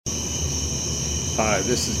Hi,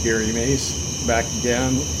 this is Gary Mace, back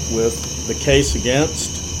again with the case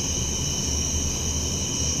against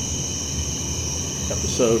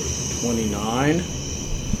episode 29.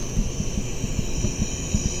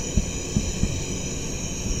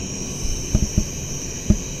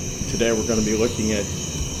 Today we're going to be looking at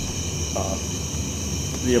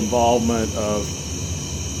the involvement of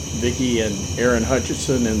Vicki and Aaron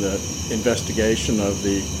Hutcheson in the investigation of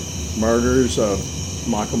the murders of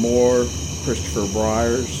Michael Moore, Christopher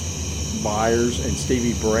Byers, and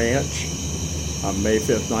Stevie Branch on May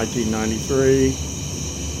 5th, 1993.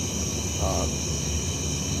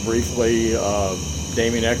 Briefly,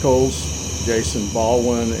 Damien Echols, Jason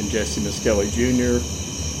Baldwin, and Jesse Miskelly Jr.,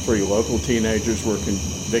 three local teenagers, were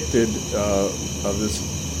convicted of this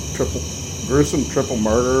gruesome triple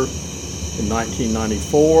murder in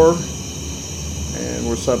 1994 and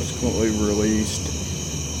were subsequently released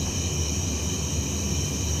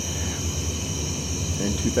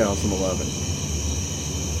in 2011.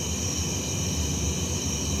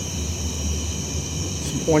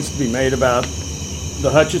 Some points to be made about the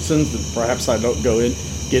Hutchesons that perhaps I don't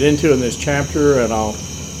get into in this chapter, and I'll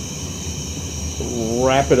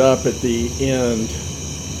wrap it up at the end,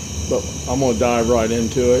 but I'm going to dive right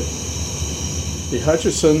into it. The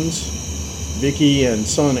Hutchesons, Vicki and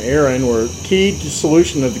son Aaron, were key to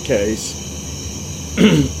solution of the case,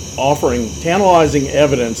 offering tantalizing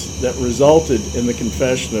evidence that resulted in the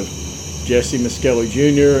confession of Jesse Miskelly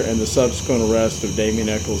Jr. and the subsequent arrest of Damien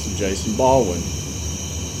Echols and Jason Baldwin.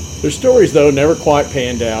 Their stories, though, never quite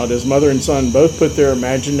panned out, as mother and son both put their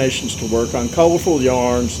imaginations to work on colorful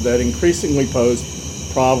yarns that increasingly posed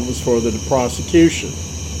problems for the prosecution.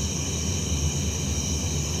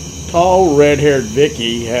 Tall, red-haired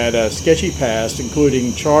Vicki had a sketchy past,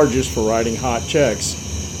 including charges for writing hot checks.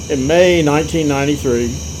 In May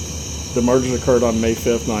 1993, the murders occurred on May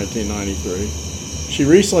 5th, 1993. She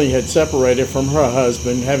recently had separated from her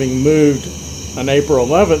husband, having moved on April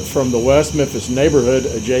 11th from the West Memphis neighborhood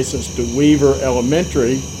adjacent to Weaver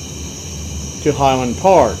Elementary to Highland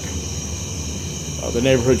Park. The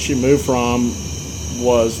neighborhood she moved from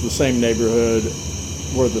was the same neighborhood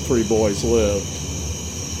where the three boys lived.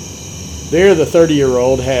 There, the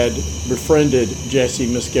 30-year-old had befriended Jesse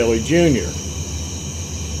Miskelly Jr.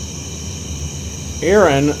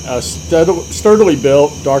 Aaron, a sturdily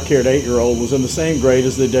built, dark-haired 8-year-old, was in the same grade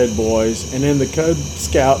as the dead boys and in the Cub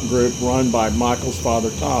Scout group run by Michael's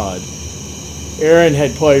father, Todd. Aaron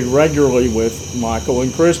had played regularly with Michael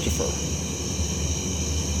and Christopher.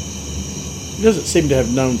 He doesn't seem to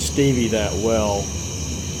have known Stevie that well,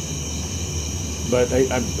 but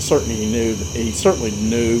I'm certain he certainly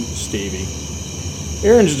knew Stevie.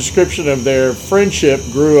 Aaron's description of their friendship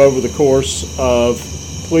grew over the course of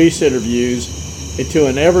police interviews into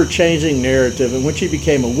an ever-changing narrative in which he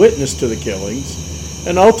became a witness to the killings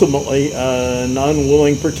and ultimately an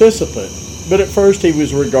unwilling participant. But at first he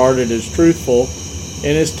was regarded as truthful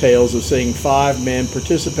in his tales of seeing 5 men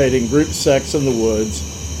participate in group sex in the woods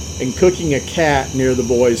and cooking a cat near the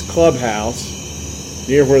boys' clubhouse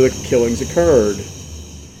near where the killings occurred.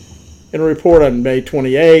 In a report on May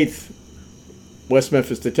 28th, West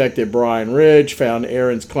Memphis detective Brian Ridge found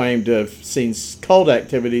Aaron's claim to have seen cult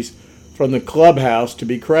activities from the clubhouse to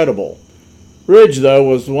be credible. Ridge, though,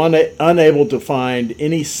 was unable to find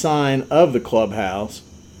any sign of the clubhouse,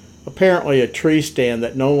 apparently a tree stand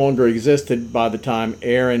that no longer existed by the time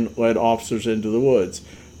Aaron led officers into the woods.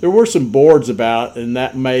 There were some boards about, and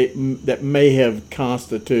that may have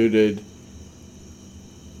constituted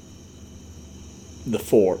the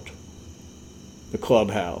fort, the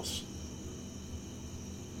clubhouse.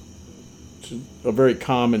 It's a very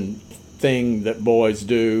common thing that boys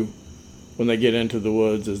do when they get into the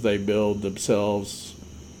woods, as they build themselves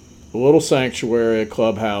a little sanctuary, a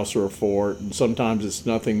clubhouse, or a fort. And sometimes it's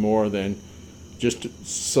nothing more than just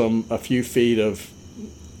a few feet of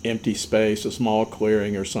empty space, a small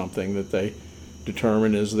clearing or something that they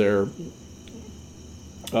determine is their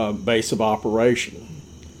base of operation.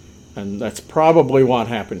 And that's probably what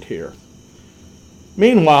happened here.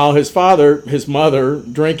 Meanwhile, his mother,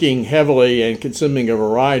 drinking heavily and consuming a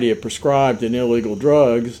variety of prescribed and illegal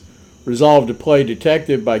drugs, resolved to play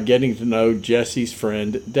detective by getting to know Jesse's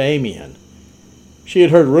friend Damien. She had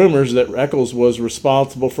heard rumors that Echols was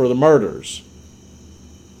responsible for the murders.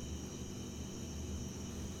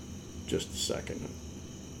 Just a second.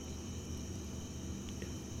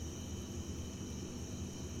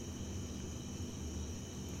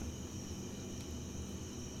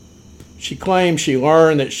 She claimed she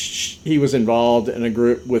learned that he was involved in a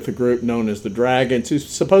group known as the Dragons, who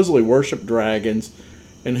supposedly worshiped dragons,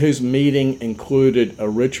 and whose meeting included a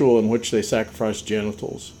ritual in which they sacrificed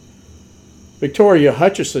genitals. Victoria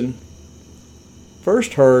Hutcheson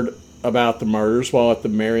first heard about the murders while at the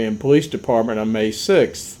Marion Police Department on May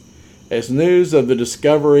 6th. As news of the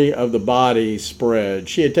discovery of the body spread,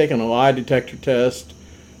 she had taken a lie detector test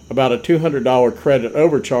about a $200 credit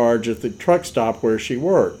overcharge at the truck stop where she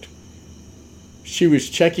worked. She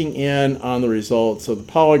was checking in on the results of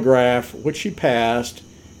the polygraph, which she passed,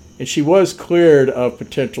 and she was cleared of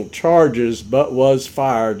potential charges but was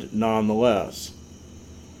fired nonetheless.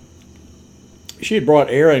 She had brought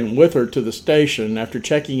Aaron with her to the station after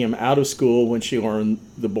checking him out of school when she learned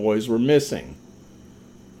the boys were missing.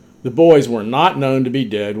 The boys were not known to be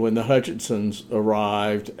dead when the Hutchesons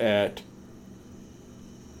arrived at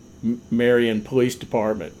Marion Police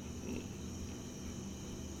Department.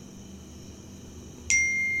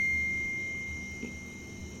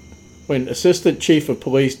 When Assistant Chief of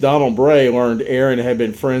Police Donald Bray learned Aaron had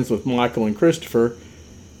been friends with Michael and Christopher,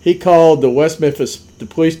 he called the West Memphis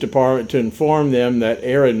Police Department to inform them that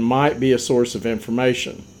Aaron might be a source of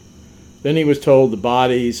information. Then he was told the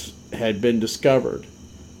bodies had been discovered.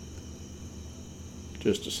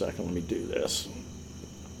 Just a second, let me do this.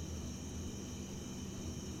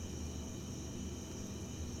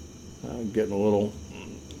 I'm getting a little,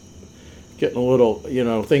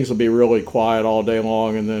 things will be really quiet all day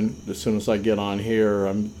long, and then as soon as I get on here,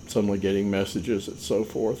 I'm suddenly getting messages and so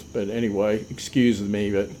forth. But anyway, excuse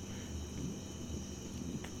me, but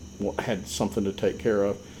had something to take care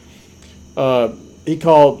of. He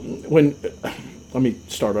called when, let me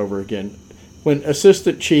start over again. When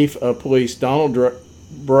Assistant Chief of Police Donald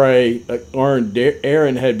Bray learned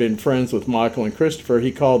Aaron had been friends with Michael and Christopher,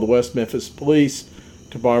 he called the West Memphis Police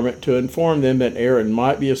Department to inform them that Aaron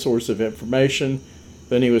might be a source of information.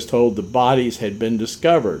 Then he was told the bodies had been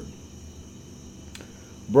discovered.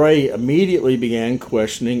 Bray immediately began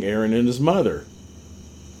questioning Aaron and his mother.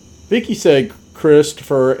 Vicky said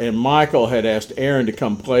Christopher and Michael had asked Aaron to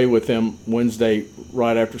come play with them Wednesday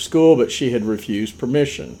right after school, but she had refused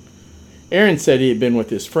permission. Aaron said he had been with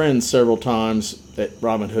his friends several times at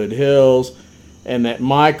Robin Hood Hills, and that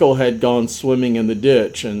Michael had gone swimming in the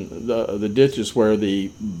ditch, and the ditch is where the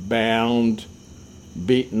bound,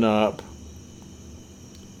 beaten up,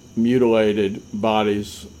 mutilated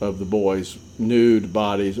bodies of the boys, nude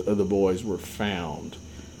bodies of the boys were found.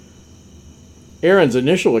 Aaron's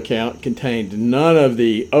initial account contained none of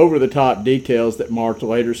the over-the-top details that marked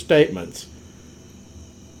later statements.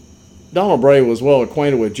 Donald Bray was well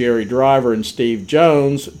acquainted with Jerry Driver and Steve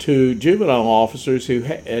Jones, two juvenile officers who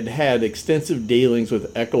had had extensive dealings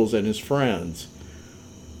with Eccles and his friends.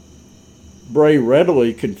 Bray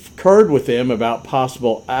readily concurred with them about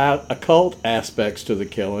possible occult aspects to the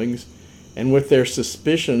killings and with their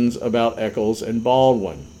suspicions about Eccles and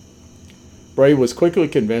Baldwin. Bray was quickly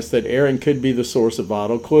convinced that Aaron could be the source of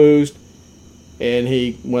vital clues, and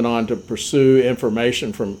he went on to pursue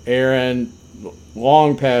information from Aaron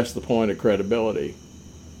long past the point of credibility.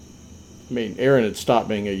 I mean, Aaron had stopped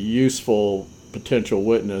being a useful potential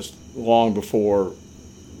witness long before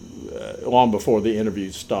the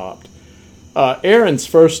interview stopped. Aaron's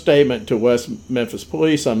first statement to West Memphis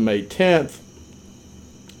Police on May 10th,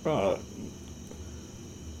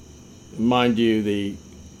 mind you, the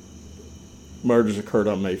murders occurred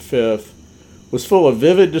on May 5th, was full of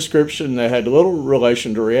vivid description that had little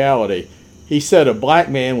relation to reality. He said a black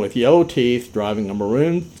man with yellow teeth driving a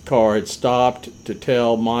maroon car had stopped to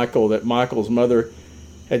tell Michael that Michael's mother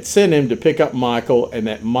had sent him to pick up Michael, and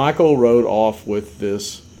that Michael rode off with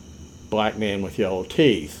this black man with yellow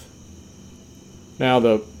teeth. Now,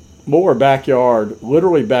 the Moore backyard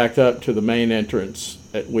literally backed up to the main entrance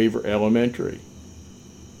at Weaver Elementary.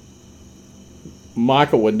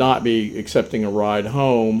 Michael would not be accepting a ride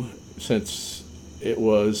home since it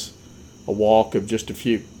was a walk of just a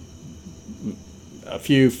few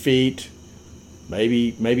feet,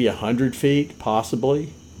 maybe 100 feet,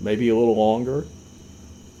 possibly, maybe a little longer,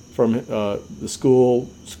 from the school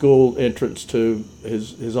entrance to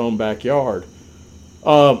his own backyard.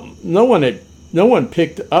 No one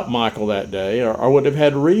picked up Michael that day, or would have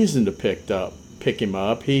had reason to pick him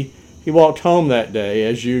up. He walked home that day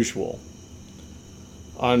as usual.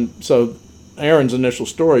 So Aaron's initial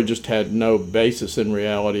story just had no basis in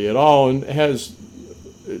reality at all, and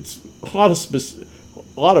it's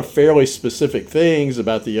a lot of fairly specific things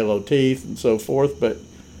about the yellow teeth and so forth, but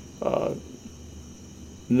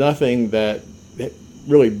nothing that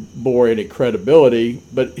really bore any credibility.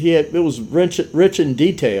 But it was rich in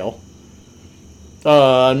detail.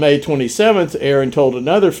 On May 27th, Aaron told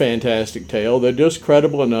another fantastic tale that just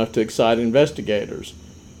credible enough to excite investigators.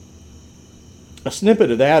 A snippet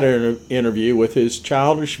of that interview with his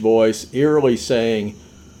childish voice eerily saying,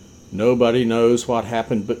 Nobody Knows What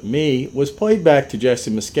Happened But Me was played back to Jesse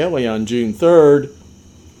Miskelly on June 3rd,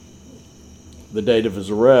 the date of his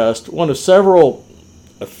arrest, one of several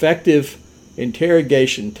effective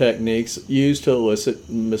interrogation techniques used to elicit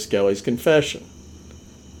Miskelly's confession.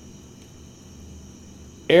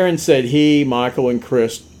 Aaron said he, Michael, and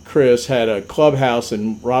Chris had a clubhouse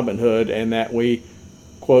in Robin Hood, and that we,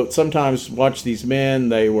 quote, sometimes watch these men.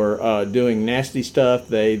 They were doing nasty stuff.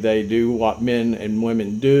 They do what men and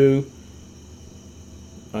women do,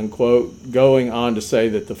 unquote, going on to say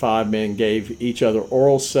that the five men gave each other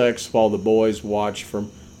oral sex while the boys watched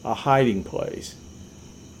from a hiding place.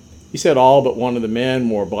 He said all but one of the men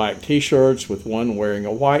wore black t-shirts, with one wearing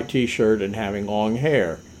a white t-shirt and having long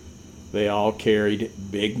hair. They all carried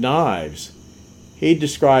big knives. He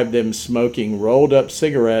described them smoking rolled up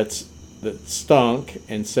cigarettes that stunk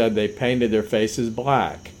and said they painted their faces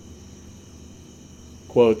black.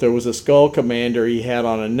 Quote, there was a skull commander he had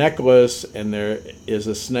on a necklace, and there is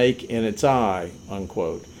a snake in its eye,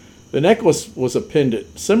 unquote. The necklace was a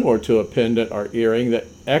pendant, similar to a pendant or earring that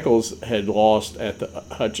Eccles had lost at the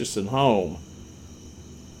Hutcheson home.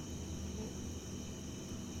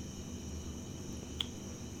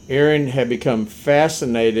 Aaron had become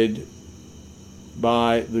fascinated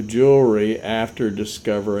by the jewelry after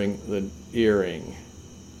discovering the earring.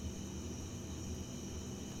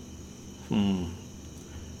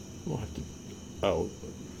 We'll have to,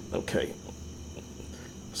 okay.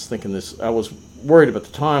 I was worried about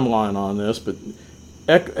the timeline on this, but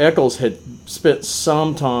Eccles had spent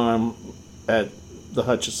some time at the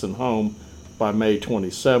Hutcheson home by May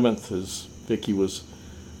 27th, as Vicky was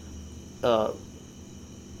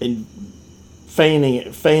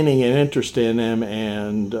feigning an interest in him,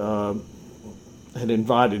 and had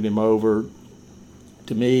invited him over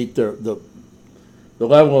to meet. The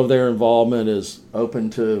level of their involvement is open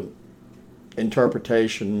to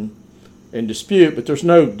interpretation and dispute, but there's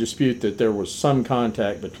no dispute that there was some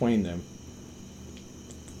contact between them,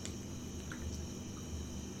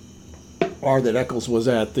 or that Eccles was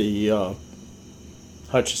at the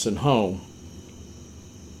Hutcheson home.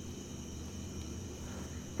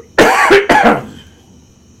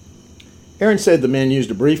 Aaron said the men used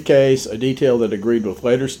a briefcase, a detail that agreed with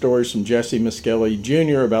later stories from Jesse Miskelly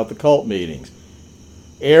Jr. about the cult meetings.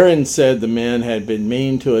 Aaron said the men had been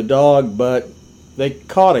mean to a dog, but they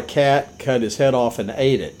caught a cat, cut his head off, and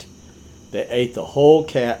ate it. They ate the whole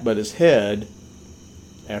cat but his head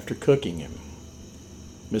after cooking him.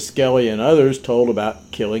 Miskelly and others told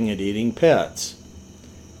about killing and eating pets.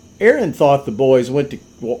 Aaron thought the boys went to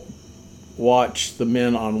watch the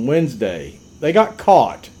men on Wednesday. They got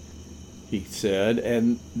caught, he said,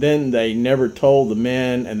 and then they never told the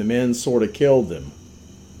men, and the men sort of killed them.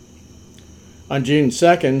 On June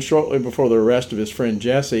 2nd, shortly before the arrest of his friend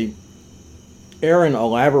Jesse, Aaron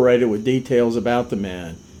elaborated with details about the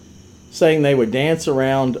men, saying they would dance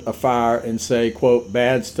around a fire and say, quote,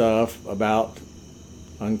 bad stuff about,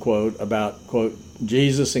 unquote, about, quote,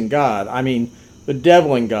 Jesus and God. I mean, the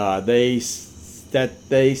devil and God. They said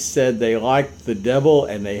they liked the devil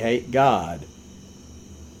and they hate God,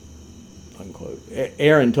 unquote.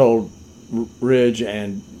 Aaron told Ridge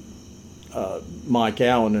and Mike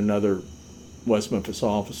Allen, another West Memphis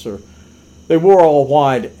officer, they wore all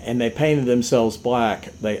white and they painted themselves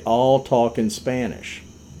black. They all talk in Spanish.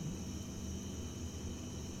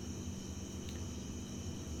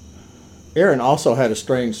 Aaron also had a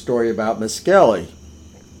strange story about Miskelly.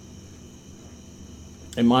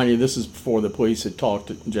 And mind you, this is before the police had talked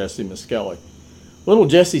to Jesse Miskelly. Little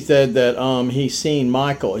Jesse said that he's seen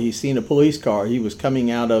Michael. He's seen a police car. He was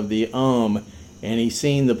coming out of the and he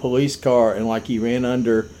seen the police car, and like he ran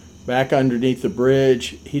back underneath the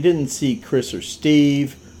bridge. He didn't see Chris or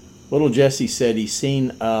Steve. Little Jesse said he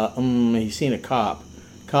seen a cop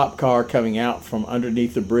car coming out from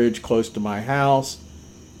underneath the bridge close to my house.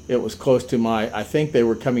 It was close to I think they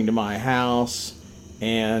were coming to my house,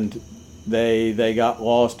 and they got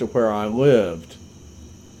lost to where I lived.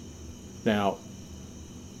 Now,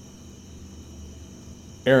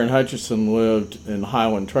 Aaron Hutcheson lived in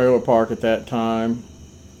Highland Trailer Park at that time.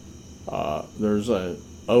 There's a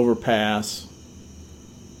overpass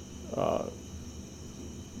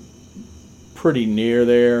pretty near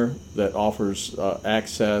there that offers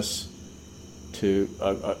access to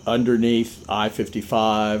underneath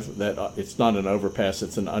I-55. That it's not an overpass;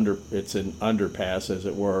 it's an underpass, as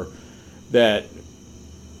it were, that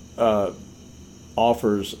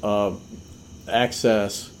offers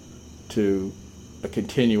access to a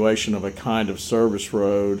continuation of a kind of service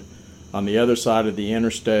road on the other side of the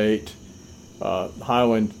interstate.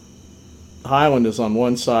 Highland is on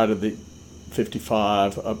one side of the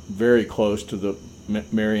 55, up very close to the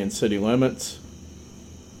Marion city limits.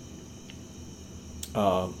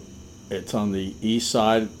 It's on the east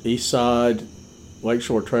side. East side,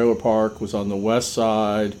 Lakeshore Trailer Park was on the west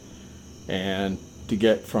side, and to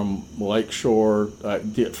get from Lakeshore,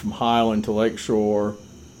 get from Highland to Lakeshore,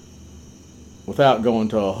 without going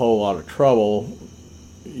to a whole lot of trouble,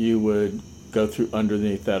 you would go through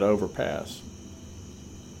underneath that underpass,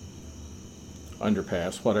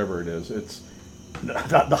 whatever it is. It's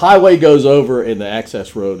the highway goes over and the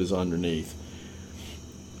access road is underneath.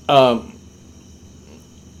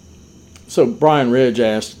 So Brian Ridge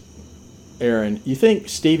asked Aaron, "You think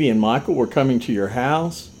Stevie and Michael were coming to your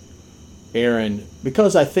house?" Aaron,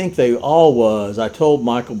 "Because I think they all was. I told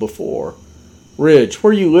Michael before." Ridge,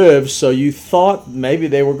 "Where you live, so you thought maybe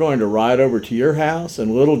they were going to ride over to your house,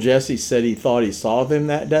 and little Jesse said he thought he saw them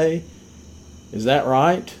that day. Is that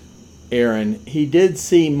right?" Aaron, "He did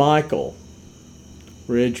see Michael."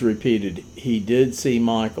 Ridge repeated, "He did see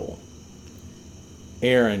Michael."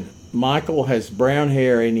 Aaron, "Michael has brown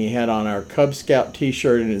hair and he had on our Cub Scout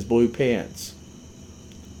t-shirt and his blue pants."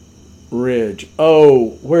 Ridge,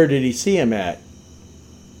 "Oh, where did he see him at?"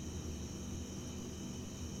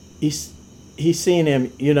 He's seen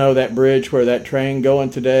him, that bridge where that train going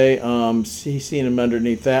today. He's seen him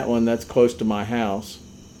underneath that one. That's close to my house.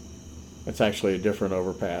 That's actually a different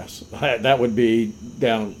overpass. That would be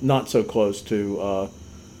down, not so close to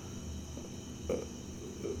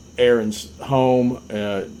Aaron's home.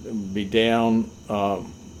 It would be down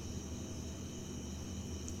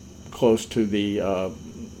close to the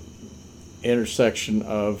intersection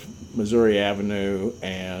of Missouri Avenue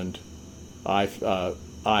and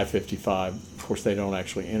I-55. Of course, they don't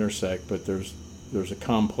actually intersect, but there's a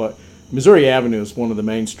complex. Missouri Avenue is one of the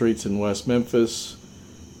main streets in West Memphis.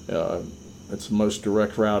 It's the most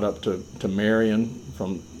direct route up to Marion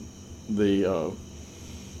from the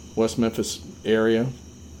West Memphis area.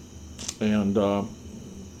 And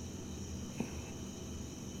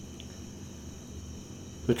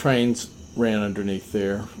the trains ran underneath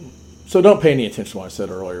there. So don't pay any attention to what I said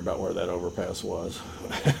earlier about where that overpass was,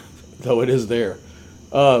 though it is there.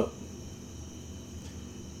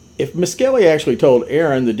 If Miss Kelly actually told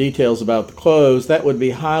Aaron the details about the clothes, that would be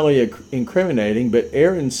highly incriminating, but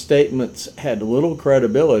Aaron's statements had little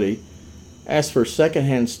credibility. As for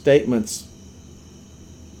secondhand statements,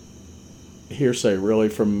 hearsay really,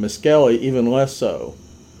 from Miss Kelly, even less so.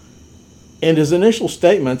 In his initial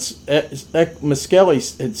statements, Miss Kelly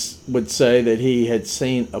would say that he had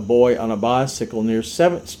seen a boy on a bicycle near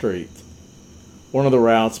 7th Street, one of the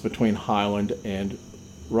routes between Highland and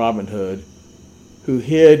Robin Hood, who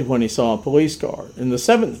hid when he saw a police car. In the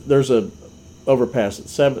 7th, there's a overpass at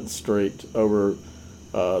 7th Street over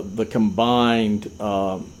the combined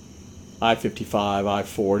I-55,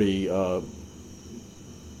 I-40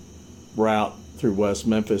 route through West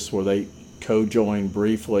Memphis, where they co-join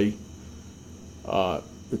briefly.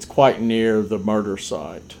 It's quite near the murder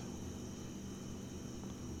site.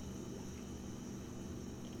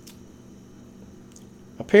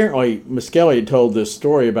 Apparently, Miss Kelly had told this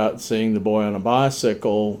story about seeing the boy on a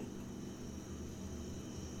bicycle.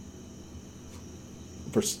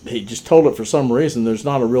 He just told it for some reason. There's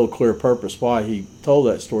not a real clear purpose why he told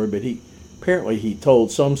that story, but apparently he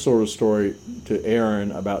told some sort of story to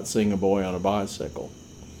Aaron about seeing a boy on a bicycle.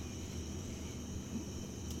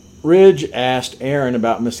 Ridge asked Aaron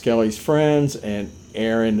about Miss Kelly's friends, and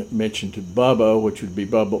Aaron mentioned to Bubba, which would be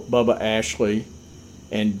Bubba Ashley,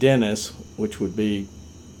 and Dennis, which would be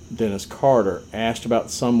Dennis Carter. Asked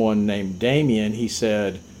about someone named Damien, he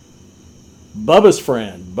said, Bubba's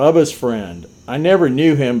friend. I never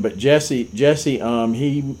knew him, but Jesse,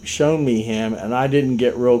 he shown me him, and I didn't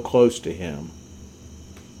get real close to him.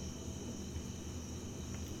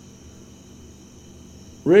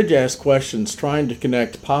 Ridge asked questions trying to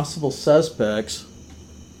connect possible suspects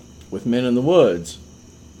with men in the woods.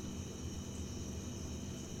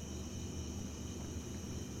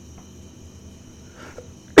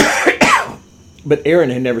 But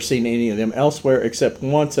Aaron had never seen any of them elsewhere except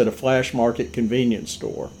once at a Flash Market convenience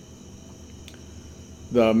store.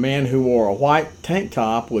 The man who wore a white tank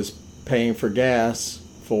top was paying for gas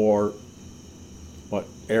for what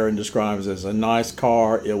Aaron describes as a nice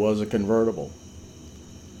car. It was a convertible.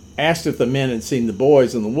 Asked if the men had seen the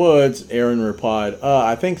boys in the woods, Aaron replied,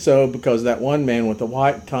 I think so, because that one man with the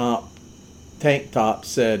white tank top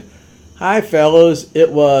said, Hi fellows,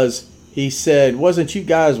 it was, he said, wasn't you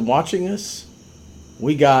guys watching us?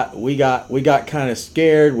 We got kind of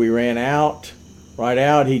scared. We ran right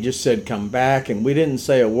out. He just said, come back. And we didn't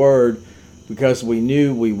say a word because we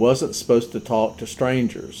knew we wasn't supposed to talk to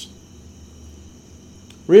strangers.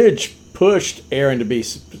 Ridge pushed Aaron to be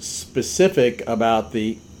specific about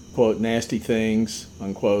the, quote, nasty things,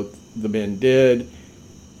 unquote, the men did.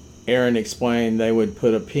 Aaron explained they would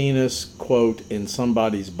put a penis, quote, in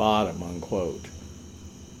somebody's bottom, unquote.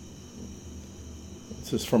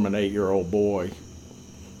 This is from an 8-year-old boy.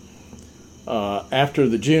 After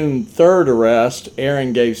the June 3rd arrest,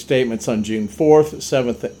 Aaron gave statements on June 4th,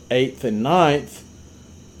 7th, 8th, and 9th,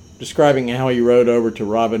 describing how he rode over to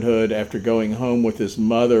Robin Hood after going home with his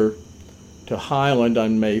mother to Highland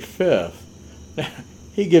on May 5th.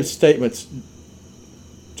 He gives statements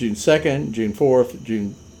June 2nd, June 4th,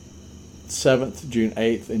 June 7th, June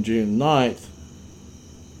 8th, and June 9th,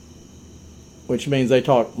 which means they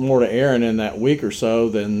talk more to Aaron in that week or so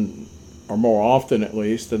than, or more often at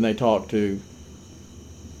least, than they talk to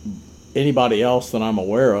anybody else that I'm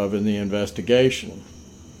aware of in the investigation.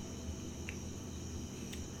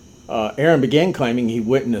 Aaron began claiming he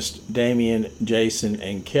witnessed Damien, Jason,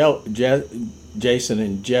 and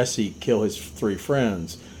Jesse kill his 3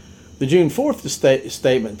 friends. The June 4th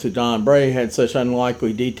statement to Don Bray had such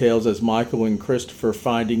unlikely details as Michael and Christopher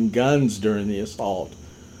finding guns during the assault.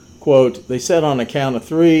 Quote, they said on a count of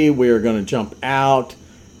 3, we are going to jump out.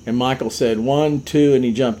 And Michael said 1, 2, and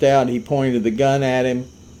he jumped out. He pointed the gun at him.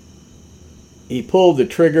 He pulled the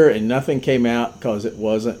trigger and nothing came out because it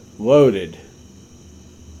wasn't loaded.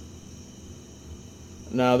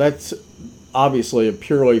 Now that's obviously a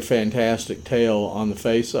purely fantastic tale on the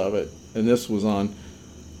face of it. And this was on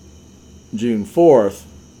June 4th,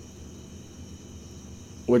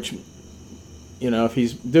 which, you know, if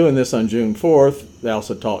he's doing this on June 4th, they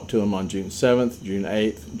also talked to him on June 7th, June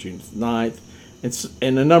 8th, June 9th,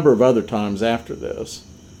 and a number of other times after this.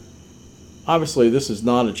 Obviously, this is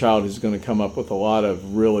not a child who's going to come up with a lot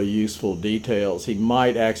of really useful details. He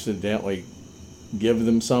might accidentally give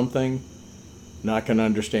them something, and I can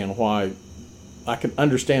understand why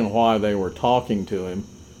they were talking to him,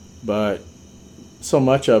 but so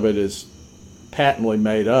much of it is patently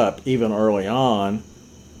made up, even early on,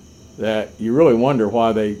 that you really wonder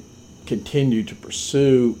why they continued to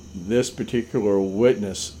pursue this particular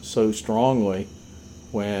witness so strongly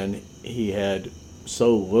when he had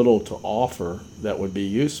so little to offer that would be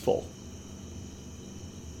useful.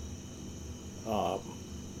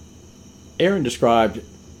 Aaron described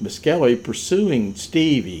Miskelly pursuing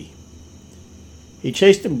Stevie. He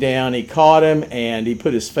chased him down, he caught him, and he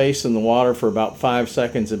put his face in the water for about 5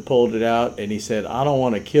 seconds and pulled it out, and he said, I don't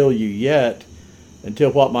want to kill you yet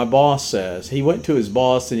until what my boss says. He went to his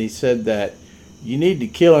boss and he said that you need to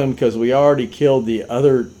kill him because we already killed the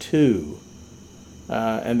other 2.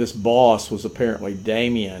 And this boss was apparently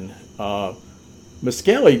Damien.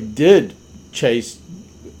 Miskelly did chase,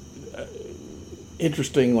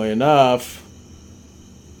 interestingly enough,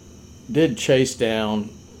 did chase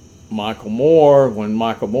down Michael Moore when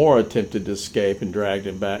Michael Moore attempted to escape and dragged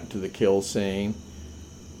him back to the kill scene.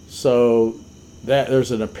 So that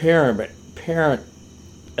there's an apparent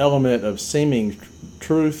element of seeming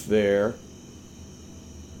truth there,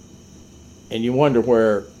 and you wonder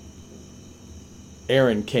where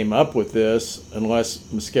Aaron came up with this unless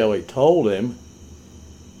Miskelly told him.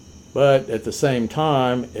 But at the same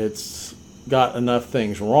time, it's got enough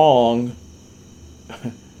things wrong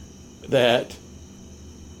that,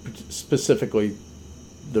 specifically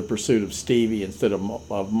the pursuit of Stevie instead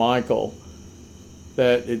of Michael,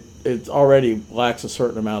 that it already lacks a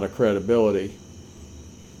certain amount of credibility.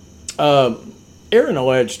 Aaron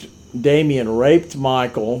alleged Damien raped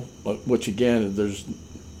Michael, which again, there's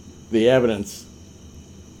the evidence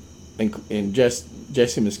in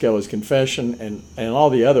Jesse Miskelly's confession and all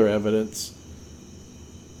the other evidence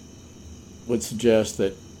would suggest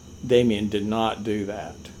that Damien did not do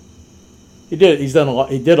that. He did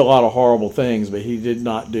a lot of horrible things, but he did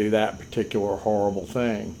not do that particular horrible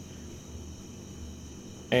thing.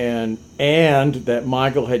 And that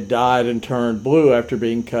Michael had died and turned blue after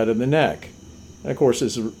being cut in the neck. And of course,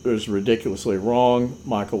 this is ridiculously wrong.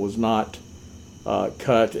 Michael was not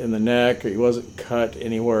cut in the neck. He wasn't cut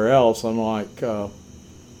anywhere else, unlike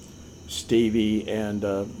Stevie and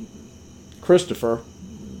Christopher.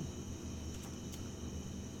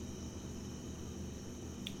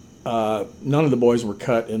 None of the boys were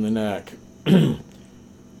cut in the neck in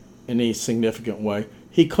any significant way.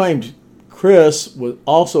 He claimed Chris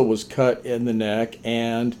was cut in the neck,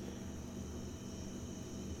 and,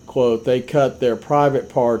 quote, they cut their private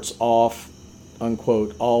parts off,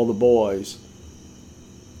 unquote, all the boys.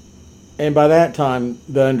 And by that time,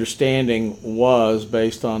 the understanding was,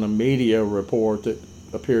 based on a media report that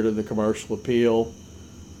appeared in the Commercial Appeal,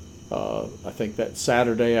 I think that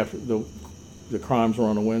Saturday after the crimes were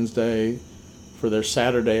on a Wednesday. For their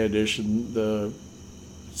Saturday edition, the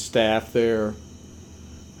staff there.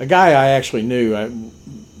 A guy I actually knew, I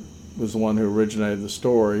was the one who originated the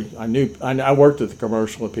story. I worked at the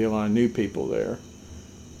Commercial Appeal, and I knew people there.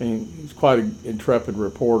 And he was quite an intrepid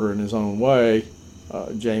reporter in his own way.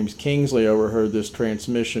 James Kingsley overheard this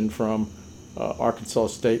transmission from Arkansas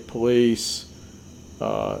State Police,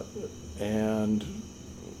 and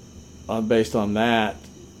based on that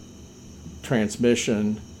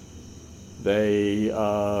transmission, they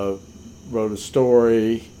wrote a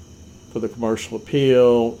story for the Commercial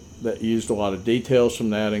Appeal that used a lot of details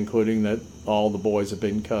from that, including that all the boys had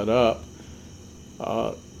been cut up.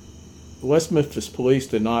 West Memphis Police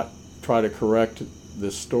did not try to correct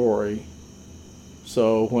this story.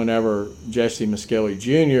 So whenever Jesse Miskelly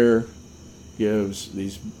Jr. gives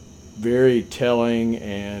these very telling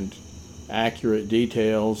and accurate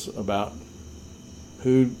details about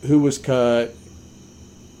who was cut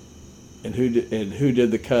and who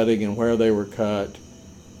did the cutting and where they were cut,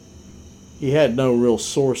 he had no real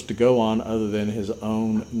source to go on other than his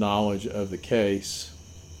own knowledge of the case.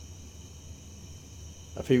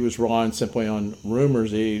 If he was relying simply on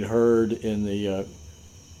rumors he'd heard in the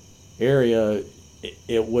area,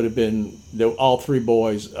 it would have been all three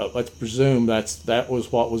boys. Let's presume that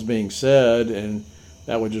was what was being said, and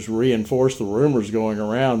that would just reinforce the rumors going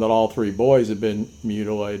around that all three boys had been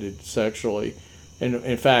mutilated sexually. And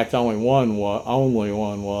in fact, only one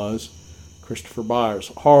was Christopher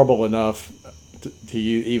Byers. Horrible enough to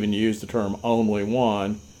even use the term "only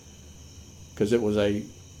one," because it was a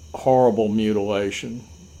horrible mutilation,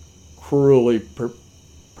 cruelly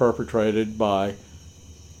perpetrated by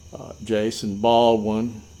Jason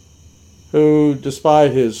Baldwin, who,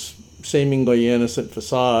 despite his seemingly innocent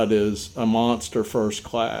facade, is a monster first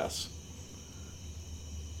class.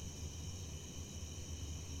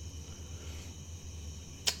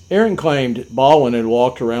 Aaron claimed Baldwin had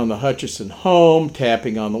walked around the Hutcheson home,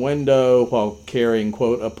 tapping on the window while carrying,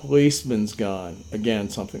 quote, a policeman's gun. Again,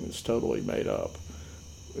 something that's totally made up.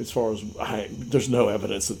 As far as there's no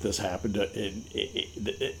evidence that this happened in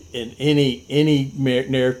any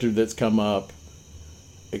narrative that's come up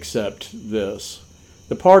except this.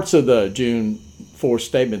 The parts of the June 4th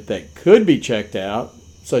statement that could be checked out,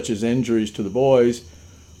 such as injuries to the boys,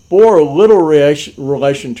 bore little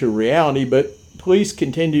relation to reality, but police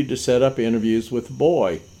continued to set up interviews with the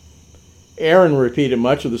boy. Aaron repeated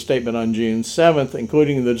much of the statement on June 7th,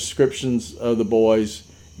 including the descriptions of the boys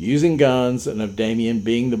using guns and of Damien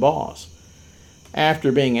being the boss.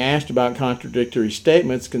 After being asked about contradictory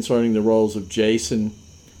statements concerning the roles of Jason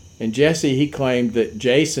and Jesse, he claimed that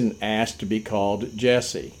Jason asked to be called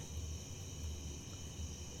Jesse.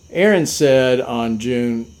 Aaron said on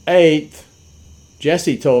June 8th,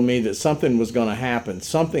 Jesse told me that something was going to happen.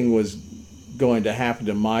 Something was going to happen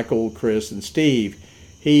to Michael, Chris, and Steve.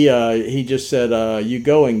 He just said, you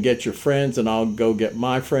go and get your friends and I'll go get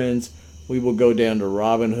my friends. We will go down to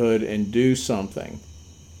Robin Hood and do something.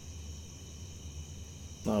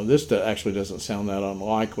 Now, this actually doesn't sound that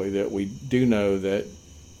unlikely, that we do know that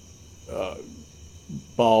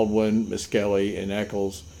Baldwin, Miskelly, and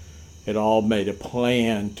Eccles had all made a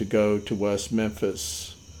plan to go to West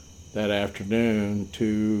Memphis that afternoon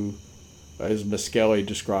to, as Miskelly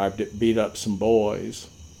described it, beat up some boys.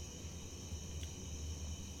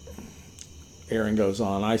 Aaron goes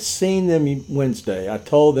on, I seen them Wednesday. I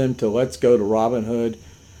told them to let's go to Robin Hood,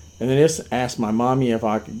 and then just asked my mommy if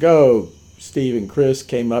I could go. Steve and Chris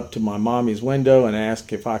came up to my mommy's window and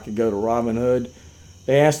asked if I could go to Robin Hood.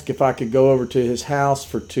 They asked if I could go over to his house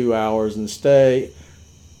for 2 hours and stay.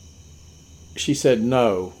 She said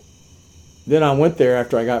no. Then I went there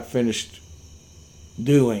after I got finished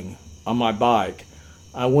doing on my bike.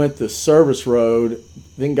 I went the service road,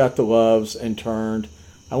 then got to Love's and turned.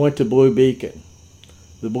 I went to Blue Beacon.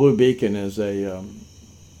 The Blue Beacon is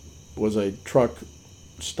was a truck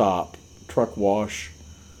stop, truck wash,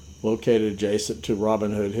 located adjacent to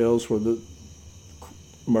Robin Hood Hills where the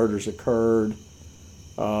murders occurred.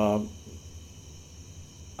 I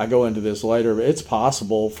go into this later, but it's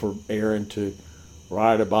possible for Aaron to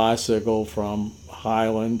ride a bicycle from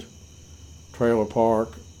Highland Trailer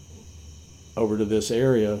Park over to this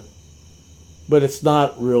area, but it's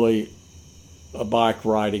not really a bike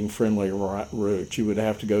riding friendly route. You would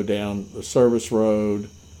have to go down the service road,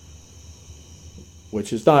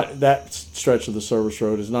 which is not, that stretch of the service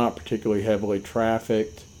road is not particularly heavily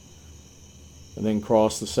trafficked, and then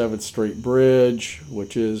cross the 7th Street Bridge,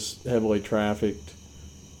 which is heavily trafficked,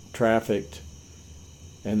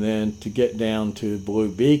 and then to get down to Blue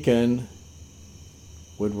Beacon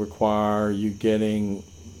would require you getting,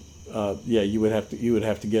 you would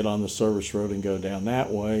have to get on the service road and go down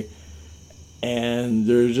that way. and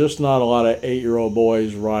there's just not a lot of 8-year-old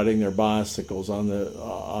boys riding their bicycles on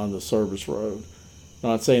the service road.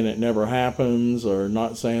 Not saying it never happens, or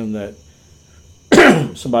not saying that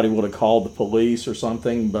somebody would have called the police or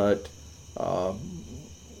something, but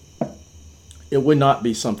it would not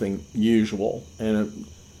be something usual, and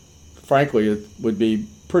frankly, it would be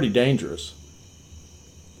pretty dangerous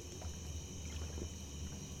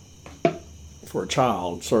for a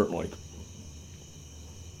child, certainly.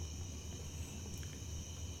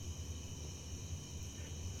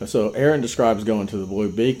 So Aaron describes going to the Blue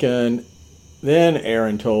Beacon. Then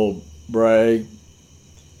Aaron told Bray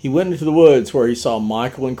he went into the woods where he saw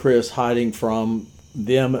Michael and Chris hiding from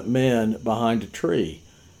them men behind a tree.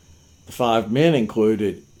 The 5 men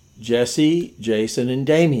included Jesse, Jason, and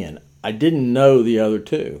Damien. I didn't know the other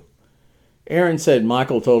 2. Aaron said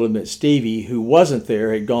Michael told him that Stevie, who wasn't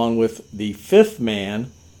there, had gone with the 5th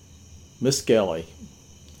man, Miskelly.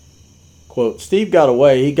 Quote, Steve got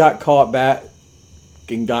away. He got caught back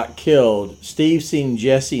and got killed. Steve seen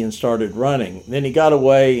Jesse and started running. Then he got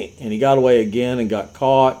away, and he got away again and got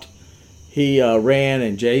caught. He ran,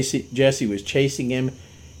 and Jesse was chasing him,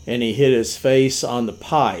 and he hit his face on the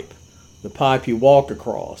pipe he walked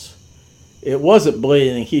across. It wasn't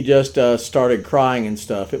bleeding. He just started crying and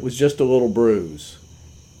stuff. It was just a little bruise.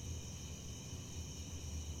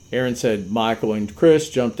 Aaron said Michael and Chris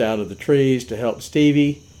jumped out of the trees to help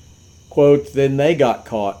Stevie. Quote, then they got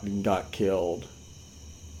caught and got killed.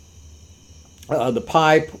 The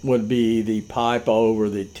pipe would be the pipe over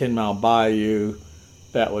the 10 Mile Bayou.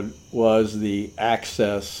 That was the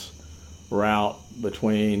access route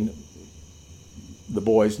between the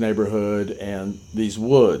boys' neighborhood and these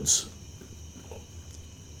woods.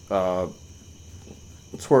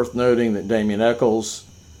 It's worth noting that Damien Eccles,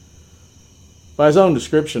 by his own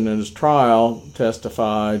description in his trial,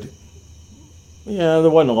 testified. There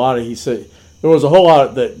wasn't a lot he said. There was a whole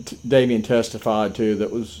lot that Damien testified to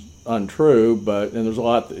that was untrue, and there's a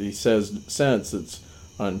lot that he says since that's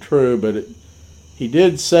untrue, but he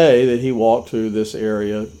did say that he walked through this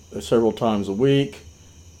area several times a week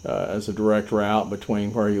as a direct route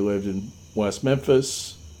between where he lived in West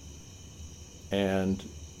Memphis and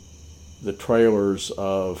the trailers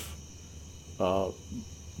of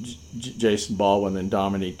Jason Baldwin and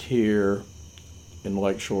Dominique Tier in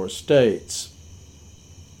Lakeshore Estates.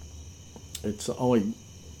 It's the only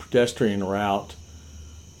pedestrian route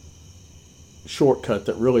shortcut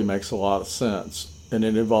that really makes a lot of sense, and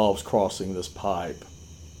it involves crossing this pipe.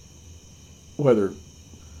 Whether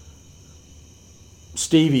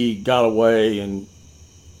Stevie got away and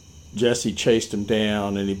Jesse chased him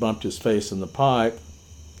down and he bumped his face in the pipe,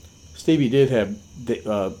 Stevie did have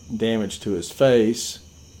damage to his face.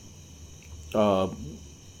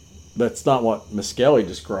 That's not what Miskelly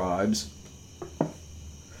describes.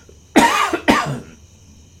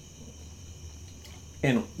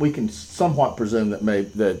 And we can somewhat presume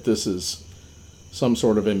that this is some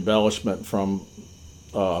sort of embellishment from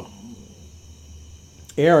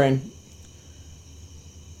Aaron.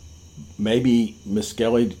 Maybe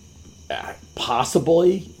Miskelly,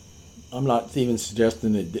 possibly. I'm not even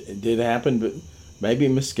suggesting it did happen, but maybe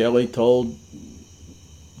Miskelly told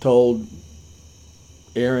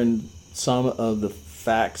Aaron some of the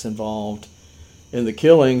facts involved in the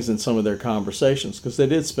killings and some of their conversations, because they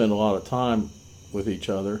did spend a lot of time with each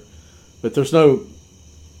other. But there's no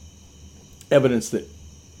evidence that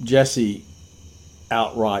Jesse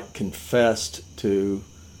outright confessed to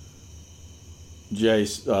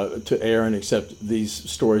to Aaron, except these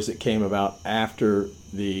stories that came about after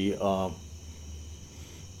the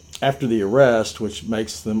arrest, which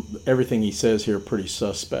makes everything he says here pretty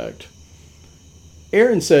suspect.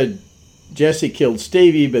 Aaron said Jesse killed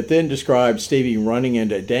Stevie, but then described Stevie running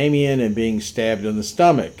into Damien and being stabbed in the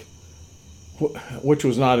stomach, which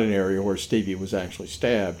was not an area where Stevie was actually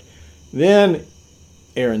stabbed. Then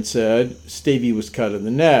Aaron said Stevie was cut in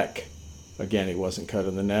the neck. Again, he wasn't cut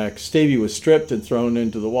in the neck. Stevie was stripped and thrown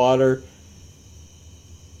into the water,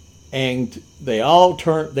 and they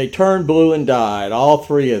turned blue and died, all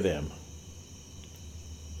 3 of them.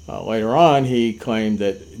 Later on, he claimed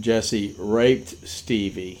that Jesse raped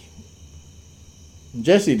Stevie.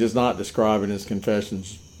 Jesse does not describe in his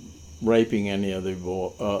confessions raping any of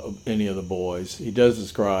the boys. He does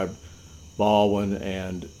describe Baldwin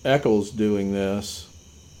and Eccles doing this.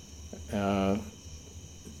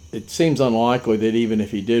 It seems unlikely that even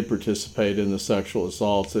if he did participate in the sexual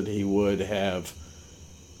assaults, that he would have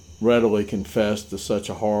readily confessed to such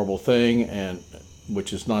a horrible thing, and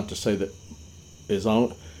which is not to say that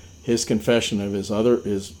his confession of his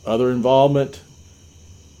other involvement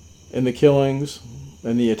in the killings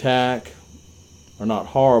and the attack are not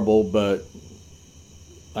horrible, but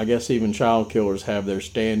I guess even child killers have their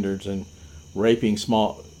standards, and raping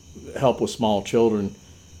helpless small children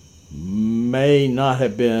may not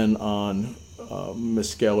have been on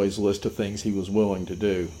Miss Skelly's list of things he was willing to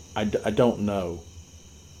do. I don't know.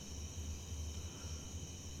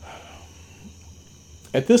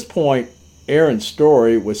 At this point, Aaron's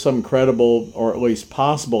story, with some credible or at least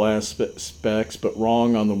possible aspects but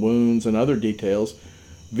wrong on the wounds and other details,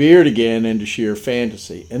 veered again into sheer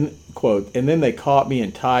fantasy. And quote, and then they caught me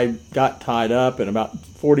and got tied up. In about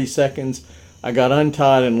 40 seconds, I got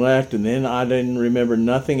untied and left, and then I didn't remember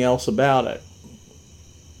nothing else about it.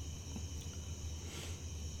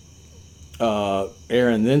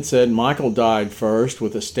 Aaron then said Michael died first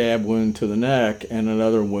with a stab wound to the neck and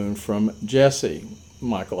another wound from Jesse.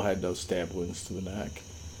 Michael had no stab wounds to the neck.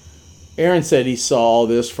 Aaron said he saw all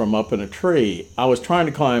this from up in a tree. I was trying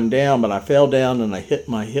to climb down, but I fell down and I hit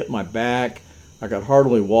my back. I could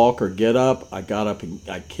hardly walk or get up. I got up and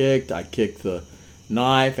I kicked the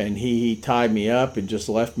knife, and he tied me up and just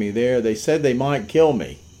left me there. They said they might kill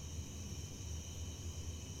me.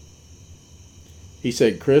 He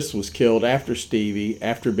said Chris was killed after Stevie,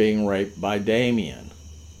 after being raped by Damien.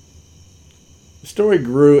 The story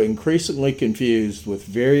grew increasingly confused, with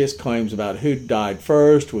various claims about who died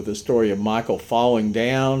first, with the story of Michael falling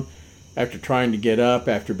down after trying to get up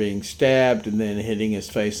after being stabbed and then hitting his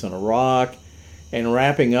face on a rock, and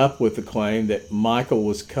wrapping up with the claim that Michael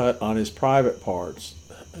was cut on his private parts,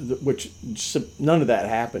 which none of that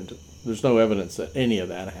happened. There's no evidence that any of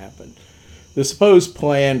that happened. The supposed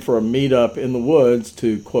plan for a meetup in the woods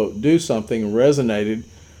to, quote, do something resonated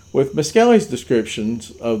with Miskelly's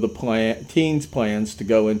descriptions of the teens' plans to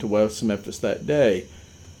go into West Memphis that day.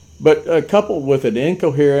 But coupled with an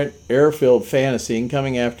incoherent, air-filled fantasy and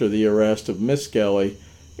coming after the arrest of Miss Skelly,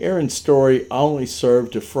 Aaron's story only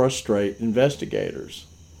served to frustrate investigators.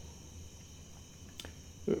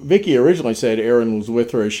 Vicky originally said Aaron was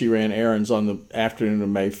with her as she ran errands on the afternoon of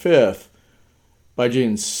May 5th. By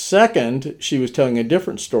June 2nd, she was telling a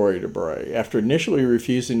different story to Bray. After initially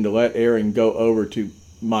refusing to let Aaron go over to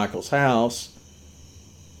Michael's house,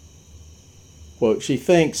 quote, she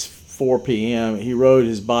thinks 4 p.m. he rode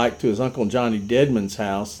his bike to his Uncle Johnny Dedman's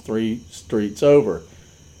house 3 streets over.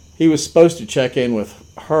 He was supposed to check in with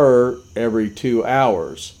her every 2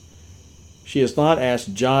 hours. She has not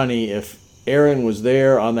asked Johnny if Aaron was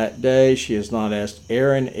there on that day. She has not asked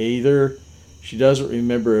Aaron either. She doesn't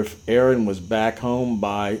remember if Aaron was back home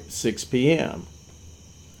by 6 p.m.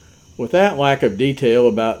 With that lack of detail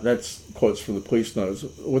about, that's quotes from the police notes,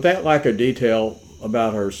 with that lack of detail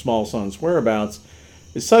about her small son's whereabouts,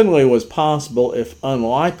 it suddenly was possible, if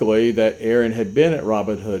unlikely, that Aaron had been at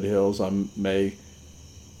Robin Hood Hills on May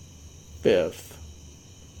 5th.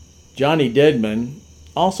 Johnny Dedman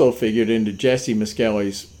also figured into Jesse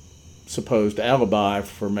Miskelly's supposed alibi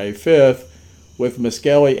for May 5th, with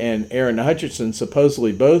Miskelly and Aaron Hutcheson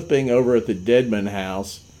supposedly both being over at the Dedman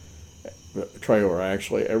house, trailer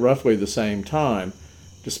actually, at roughly the same time.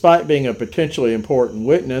 Despite being a potentially important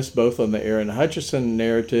witness both on the Aaron Hutcheson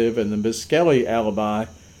narrative and the Miskelly alibi,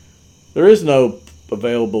 there is no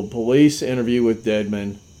available police interview with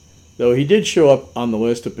Dedman, though he did show up on the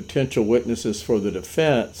list of potential witnesses for the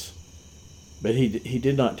defense, but he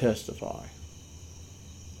did not testify.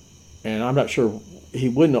 And I'm not sure, he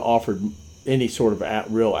wouldn't have offered any sort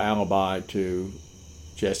of real alibi to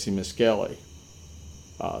Jesse Miskelly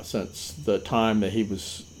since the time that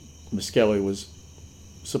Miskelly was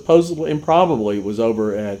supposedly and probably was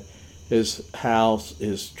over at his house,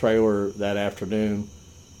 his trailer that afternoon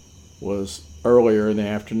was earlier in the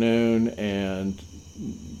afternoon, and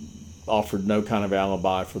offered no kind of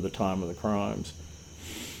alibi for the time of the crimes.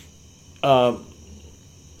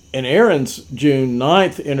 In Aaron's June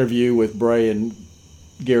 9th interview with Bray and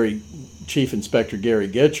Chief Inspector Gary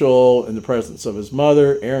Gitchell in the presence of his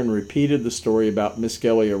mother, Aaron repeated the story about Miss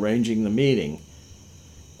Skelly arranging the meeting.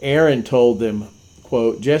 Aaron told them,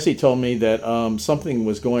 quote, Jesse told me that something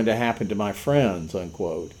was going to happen to my friends,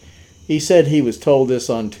 unquote. He said he was told this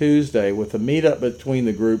on Tuesday with a meetup between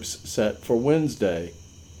the groups set for Wednesday.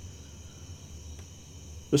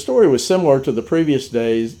 The story was similar to the previous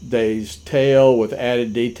day's tale, with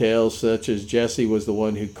added details such as Jesse was the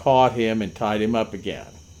one who caught him and tied him up again.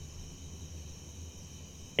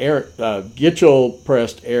 Gitchell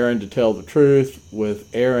pressed Aaron to tell the truth, with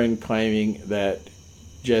Aaron claiming that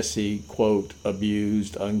Jesse, quote,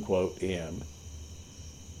 abused, unquote, him.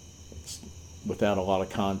 It's without a lot of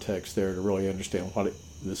context there to really understand what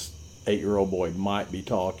this 8-year-old boy might be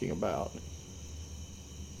talking about.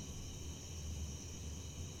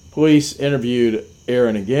 Police interviewed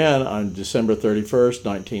Aaron again on December 31st,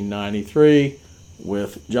 1993,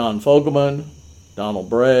 with John Fogelman, Donald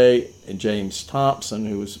Bray and James Thompson,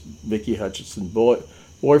 who was Vicki Hutcheson's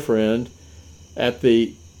boyfriend, at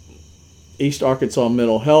the East Arkansas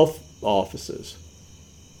mental health offices.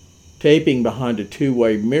 Taping behind a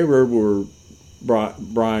two-way mirror were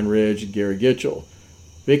Brian Ridge and Gary Gitchell.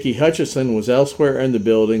 Vicki Hutcheson was elsewhere in the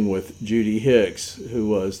building with Judy Hicks, who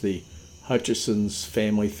was the Hutcheson's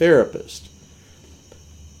family therapist.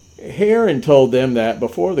 Aaron told them that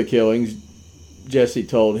before the killings, Jesse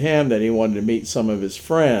told him that he wanted to meet some of his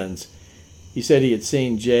friends. He said he had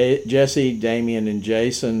seen Jesse, Damien, and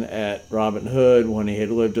Jason at Robin Hood when he had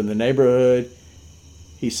lived in the neighborhood.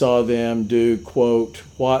 He saw them do, quote,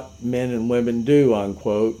 what men and women do,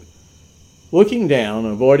 unquote. Looking down,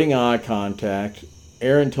 avoiding eye contact,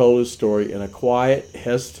 Aaron told his story in a quiet,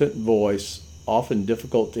 hesitant voice, often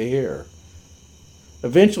difficult to hear.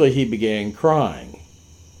 Eventually, he began crying.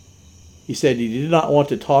 He said he did not want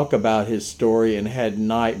to talk about his story and had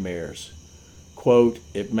nightmares. Quote,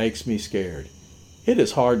 it makes me scared. It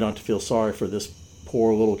is hard not to feel sorry for this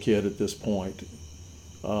poor little kid at this point.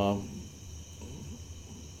 I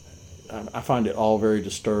find it all very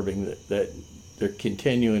disturbing that they're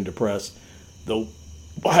continuing to press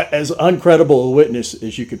as uncredible a witness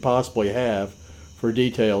as you could possibly have for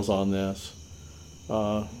details on this.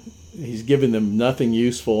 He's given them nothing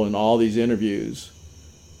useful in all these interviews.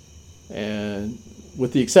 And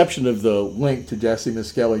with the exception of the link to Jesse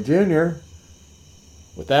Miskelly Jr.,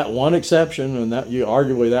 with that one exception, and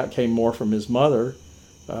arguably that came more from his mother,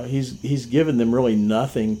 he's given them really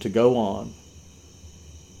nothing to go on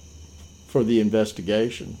for the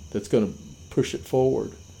investigation that's going to push it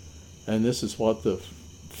forward. And this is what, the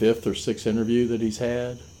fifth or sixth interview that he's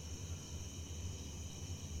had.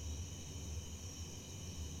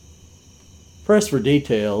 Pressed for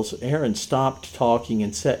details, Aaron stopped talking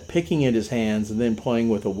and sat picking at his hands and then playing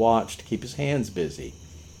with a watch to keep his hands busy.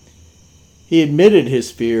 He admitted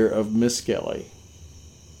his fear of Miskelly.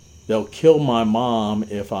 They'll kill my mom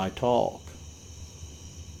if I talk.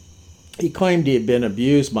 He claimed he had been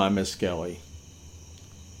abused by Miskelly.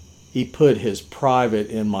 He put his private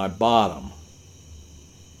in my bottom.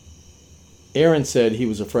 Aaron said he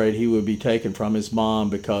was afraid he would be taken from his mom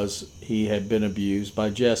because he had been abused by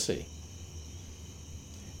Jesse.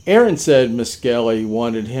 Aaron said Miskelly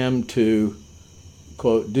wanted him to,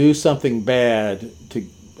 quote, do something bad, to,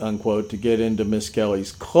 unquote, to get into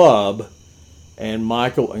Miskelly's club, and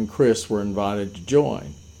Michael and Chris were invited to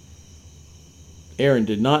join. Aaron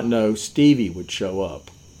did not know Stevie would show up.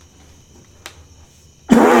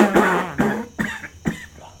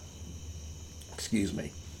 Excuse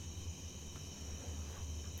me.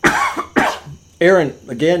 Aaron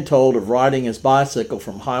again told of riding his bicycle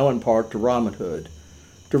from Highland Park to Robin Hood,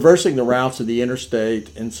 traversing the routes of the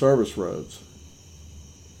interstate and service roads.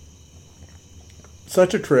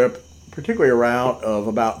 Such a trip, particularly a route of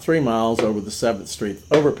about 3 miles over the 7th Street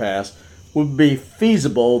overpass, would be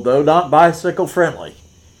feasible, though not bicycle friendly.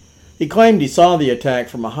 He claimed he saw the attack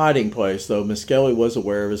from a hiding place, though Miskelly was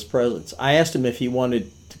aware of his presence. I asked him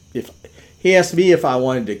he asked me if I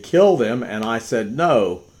wanted to kill them, and I said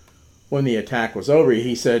no. When the attack was over,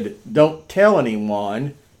 he said, don't tell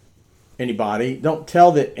anybody, don't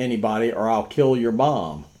tell anybody or I'll kill your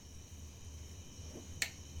mom.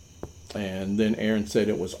 And then Aaron said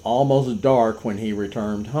it was almost dark when he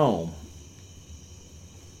returned home.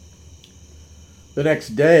 The next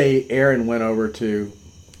day, Aaron went over to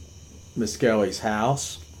Miskelly's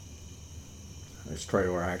house, his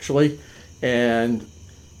trailer actually, and,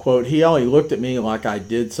 quote, he only looked at me like I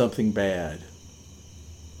did something bad.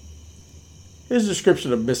 His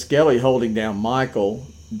description of Miskelly holding down Michael,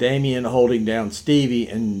 Damien holding down Stevie,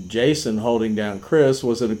 and Jason holding down Chris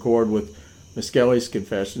was in accord with Miskelly's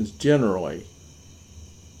confessions generally.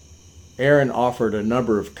 Aaron offered a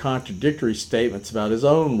number of contradictory statements about his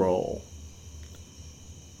own role.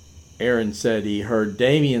 Aaron said he heard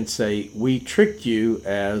Damien say, "We tricked you,"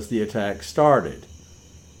 as the attack started.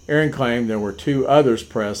 Aaron claimed there were 2 others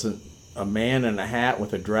present, a man in a hat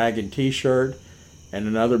with a dragon t-shirt and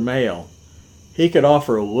another male. He could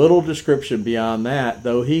offer a little description beyond that,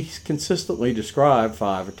 though he consistently described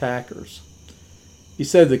 5 attackers. He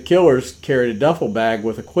said the killers carried a duffel bag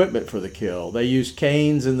with equipment for the kill. They used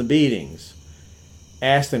canes in the beatings.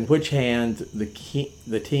 Asked in which hand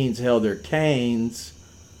the teens held their canes,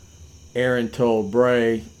 Aaron told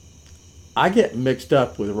Bray, "I get mixed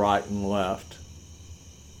up with right and left."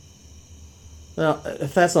 Now,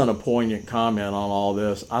 if that's not a poignant comment on all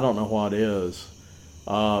this, I don't know what is.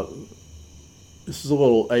 This is a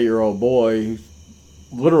little 8-year-old boy who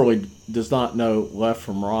literally does not know left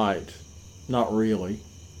from right. Not really.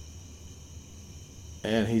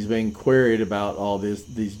 and he's being queried about all these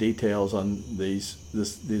details on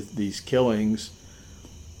these killings.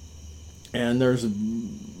 And there's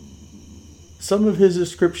some of his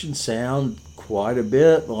descriptions sound quite a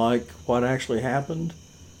bit like what actually happened,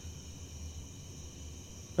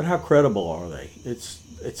 but how credible are they?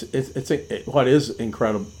 What is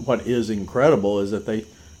incredible is that they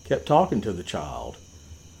kept talking to the child.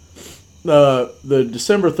 The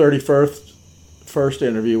December 31st first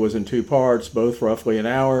interview was in 2 parts, both roughly an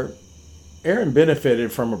hour. Aaron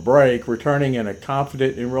benefited from a break, returning in a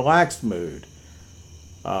confident and relaxed mood.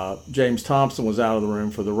 James Thompson was out of the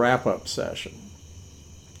room for the wrap-up session.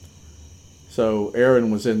 So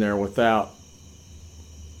Aaron was in there without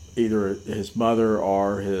either his mother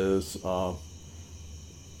or his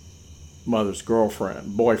mother's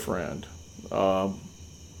boyfriend.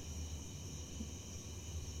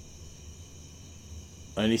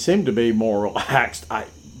 And he seemed to be more relaxed. I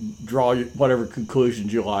draw whatever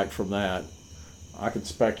conclusions you like from that. I could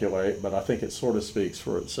speculate, but I think it sort of speaks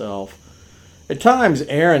for itself. At times,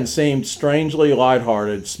 Aaron seemed strangely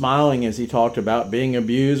lighthearted, smiling as he talked about being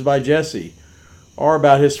abused by Jesse, or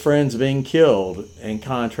about his friends being killed, in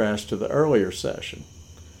contrast to the earlier session.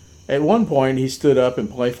 At one point, he stood up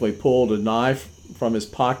and playfully pulled a knife from his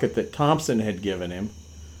pocket that Thompson had given him.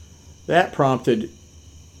 That prompted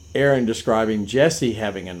Aaron describing Jesse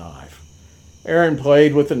having a knife. Aaron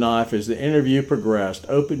played with the knife as the interview progressed,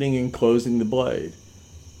 opening and closing the blade.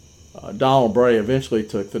 Donald Bray eventually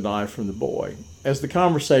took the knife from the boy. As the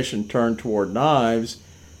conversation turned toward knives,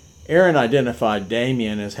 Aaron identified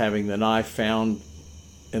Damien as having the knife found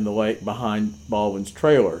in the lake behind Baldwin's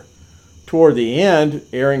trailer. Toward the end,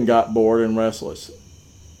 Aaron got bored and restless.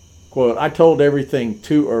 Quote, "I told everything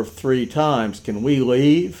 2 or 3 times. Can we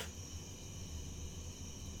leave?"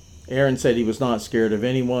 Aaron said he was not scared of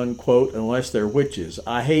anyone, quote, "unless they're witches.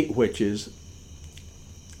 I hate witches,"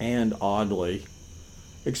 and oddly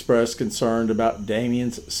expressed concern about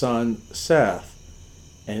Damien's son Seth,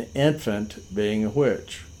 an infant, being a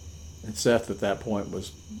witch. And Seth at that point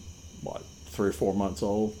was, 3 or 4 months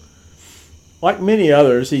old. Like many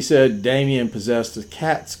others, he said Damien possessed a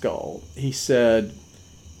cat skull. He said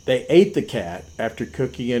they ate the cat after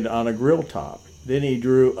cooking it on a grill top. Then he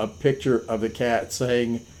drew a picture of the cat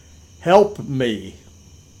saying, "Help me."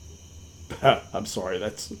 I'm sorry,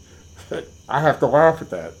 I have to laugh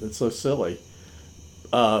at that. That's so silly.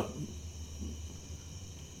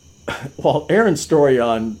 While Aaron's story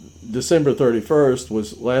on December 31st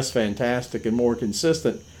was less fantastic and more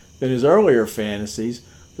consistent than his earlier fantasies,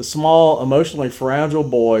 the small, emotionally fragile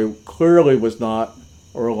boy clearly was not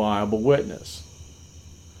a reliable witness.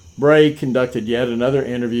 Bray conducted yet another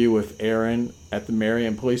interview with Aaron at the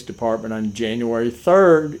Marion Police Department on January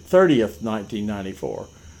 30th, 1994,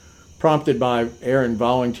 prompted by Aaron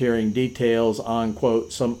volunteering details on,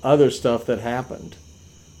 quote, some other stuff that happened.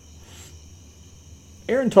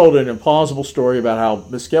 Aaron told an implausible story about how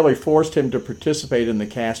Miskelly forced him to participate in the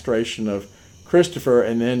castration of Christopher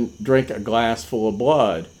and then drink a glass full of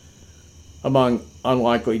blood. Among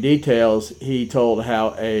unlikely details, he told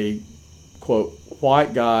how a, quote,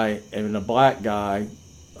 white guy and a black guy,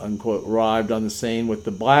 unquote, arrived on the scene, with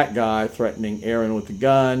the black guy threatening Aaron with a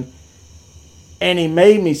gun, and he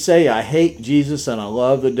made me say I hate Jesus and I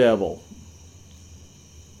love the devil.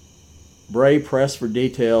 Bray pressed for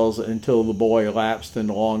details until the boy lapsed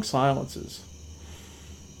into long silences.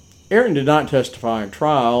 Aaron did not testify at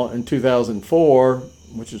trial. In 2004,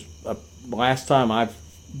 which is the last time I've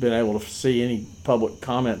been able to see any public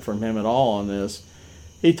comment from him at all on this,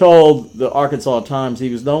 he told the Arkansas Times he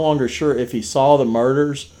was no longer sure if he saw the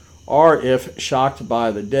murders or if, shocked by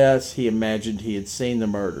the deaths, he imagined he had seen the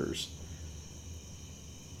murders.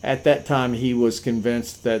 At that time, he was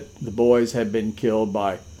convinced that the boys had been killed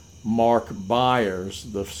by Mark Byers,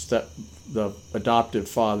 the adoptive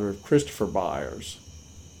father of Christopher Byers.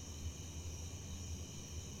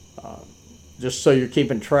 Just so you're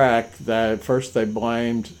keeping track, that first they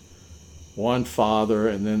blamed one father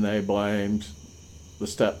and then they blamed the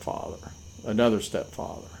stepfather, another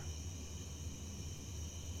stepfather.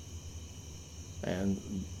 And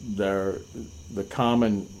the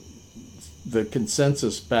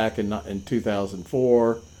consensus back in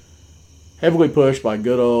 2004, heavily pushed by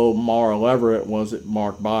good old Mara Leverett, was that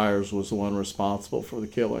Mark Byers was the one responsible for the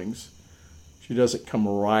killings. She doesn't come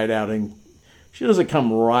right out and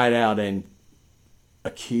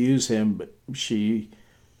accuse him, but she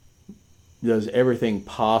does everything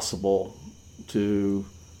possible to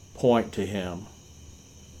point to him.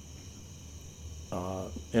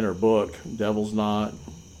 In her book, Devil's Knot,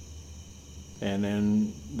 and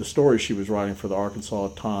in the story she was writing for the Arkansas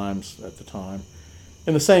Times at the time,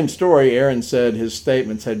 In the same story, Aaron said his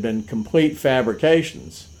statements had been complete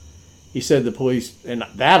fabrications. He said the police, and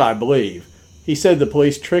that I believe, he said the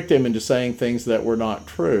police tricked him into saying things that were not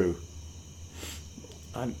true.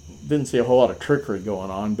 I didn't see a whole lot of trickery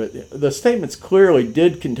going on, but the statements clearly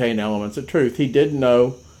did contain elements of truth. He did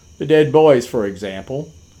know the dead boys, for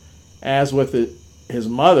example. As with his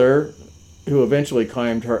mother, who eventually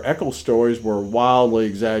claimed her Eccles stories were wildly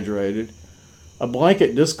exaggerated, a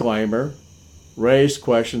blanket disclaimer raised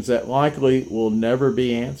questions that likely will never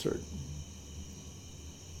be answered.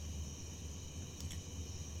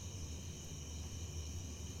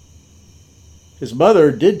 His mother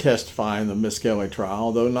did testify in the Misskelley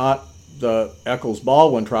trial, though not the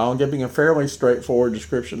Eccles-Baldwin trial, giving a fairly straightforward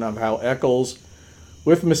description of how Eccles,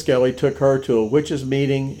 with Misskelley, took her to a witches'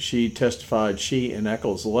 meeting. She testified she and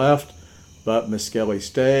Eccles left, but Misskelley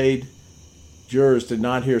stayed. Jurors did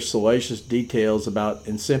not hear salacious details about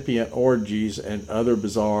incipient orgies and other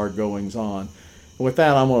bizarre goings-on. And with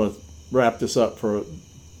that, I'm going to wrap this up for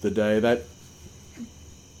the day. That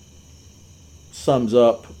sums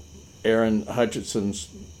up Aaron Hutcheson's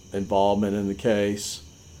involvement in the case,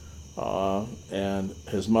 and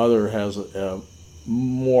his mother has a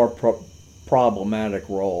more problematic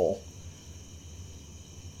role.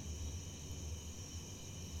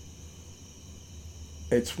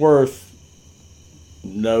 It's worth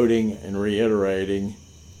noting and reiterating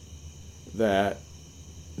that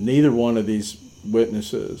neither one of these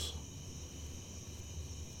witnesses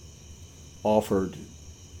offered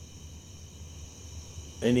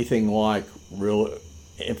anything like real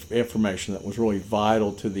information that was really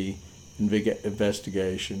vital to the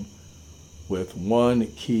investigation, with one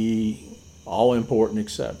key, all-important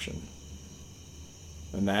exception,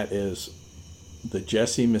 and that is the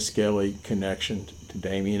Jesse Misskelley connection to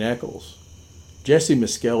Damien Eccles. Jesse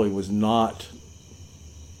Misskelley was not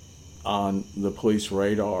on the police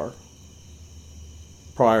radar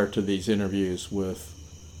prior to these interviews with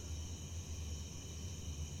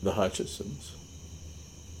the Hutchesons.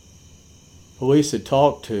 Police had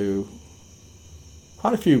talked to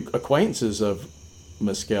quite a few acquaintances of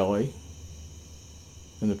Misskelley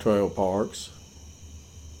in the trailer parks.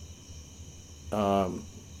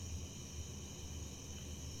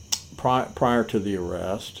 Prior to the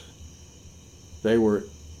arrest, they were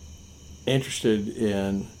interested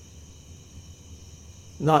in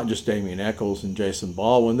not just Damien Eccles and Jason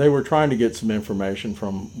Baldwin. They were trying to get some information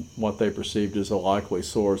from what they perceived as a likely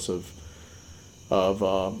source of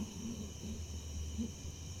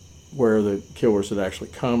where the killers had actually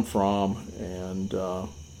come from, and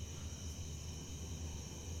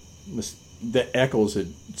the Eccles had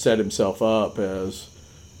set himself up as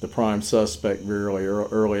the prime suspect very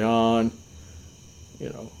early on,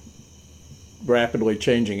 rapidly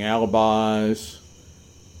changing alibis,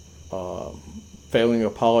 failing a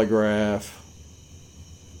polygraph,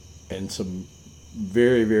 and some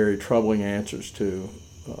very, very troubling answers to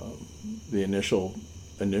the initial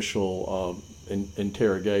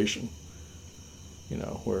interrogation,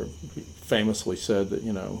 where he famously said that,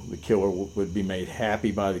 the killer would be made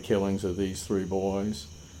happy by the killings of these three boys,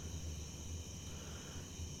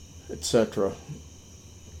 etc.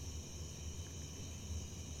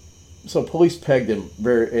 So police pegged him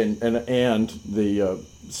and the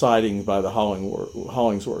sighting by the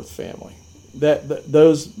Hollingsworth family.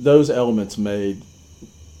 Those elements made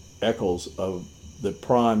Eccles the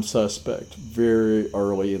prime suspect very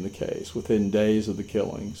early in the case, within days of the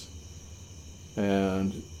killings.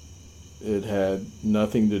 And it had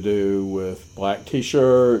nothing to do with black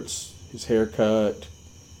t-shirts, his haircut,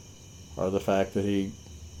 or the fact that he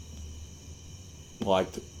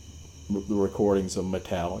liked the recordings of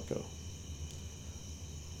Metallica.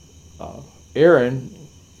 Aaron,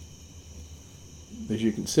 as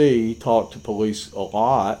you can see, he talked to police a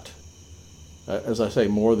lot, as I say,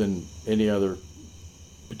 more than any other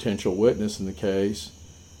potential witness in the case,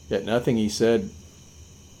 yet nothing he said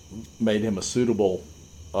made him a suitable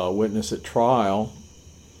witness at trial.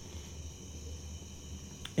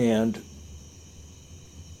 And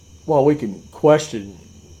while we can question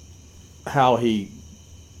how he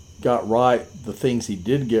got right the things he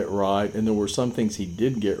did get right, and there were some things he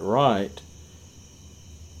did get right,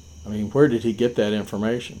 I mean, where did he get that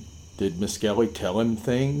information? Did Misskelley tell him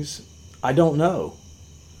things? I don't know.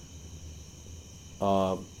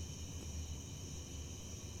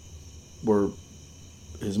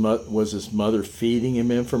 Was his mother feeding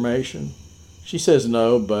him information? She says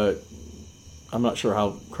no, but I'm not sure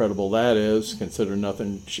how credible that is, considering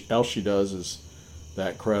nothing else she does is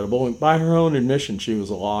that credible. And by her own admission, she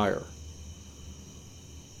was a liar.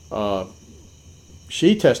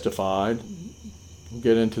 She testified We'll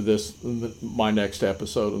get into this in my next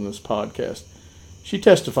episode on this podcast. She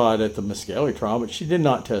testified at the Miskelly trial, but she did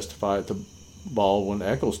not testify at the Baldwin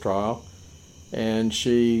Eccles trial, and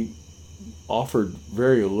she offered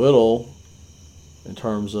very little in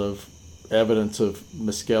terms of evidence of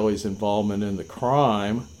Miskelly's involvement in the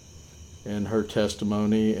crime in her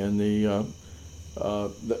testimony in the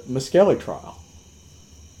Miskelly trial.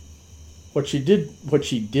 What she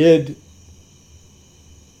did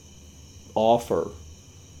offer,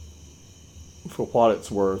 for what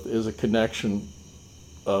it's worth, is a connection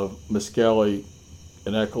of Miskelly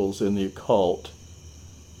and Eccles in the occult,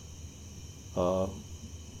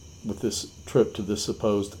 with this trip to this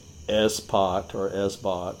supposed S-pot, or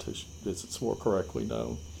S-bot, as it's more correctly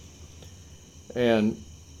known. And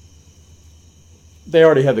they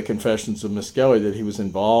already had the confessions of Miskelly that he was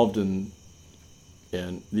involved in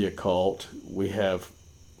the occult. We have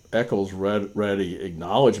Eccles' ready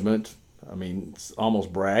acknowledgement. I mean, it's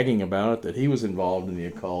almost bragging about it, that he was involved in the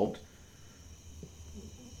occult.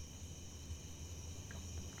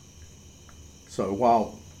 So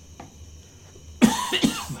while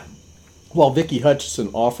Vicky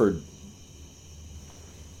Hutcheson offered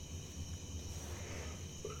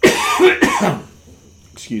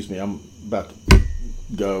excuse me, I'm about to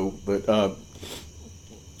go, but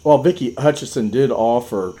while Vicky Hutcheson did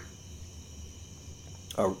offer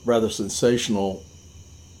a rather sensational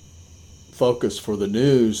focus for the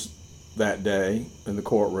news that day in the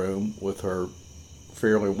courtroom with her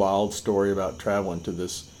fairly wild story about traveling to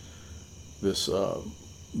this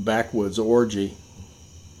backwoods orgy,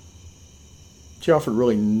 she offered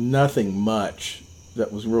really nothing much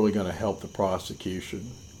that was really going to help the prosecution,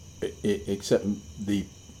 except the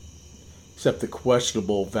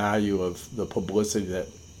questionable value of the publicity that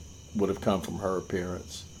would have come from her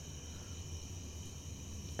appearance.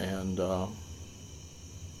 And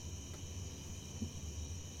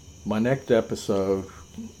my next episode,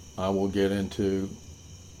 I will get into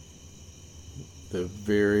the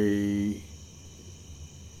very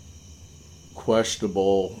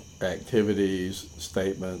questionable activities,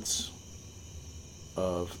 statements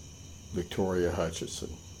of Victoria Hutcheson.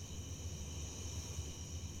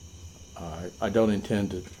 I don't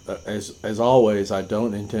intend to, as always, I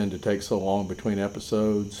don't intend to take so long between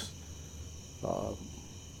episodes.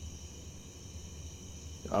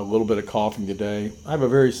 A little bit of coughing today.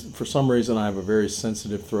 For some reason, I have a very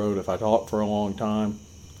sensitive throat. If I talk for a long time,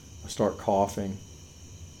 I start coughing.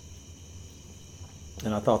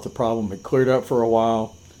 And I thought the problem had cleared up for a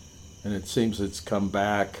while, and it seems it's come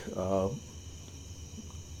back. I'm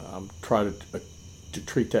trying to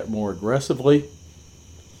treat that more aggressively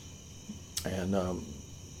and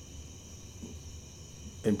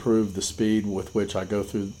improve the speed with which I go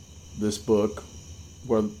through this book,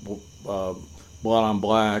 where Blood on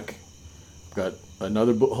Black. I've got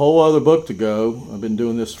another whole other book to go. I've been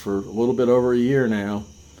doing this for a little bit over a year now.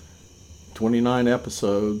 29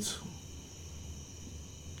 episodes.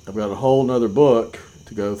 I've got a whole nother book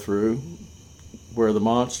to go through, Where the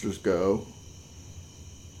Monsters Go,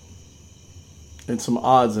 and some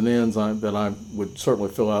odds and ends that I would certainly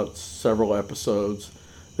fill out several episodes.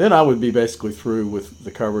 Then I would be basically through with the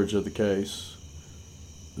coverage of the case.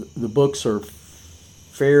 The books are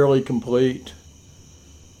fairly complete,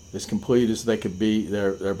 as complete as they could be.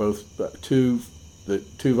 They're both the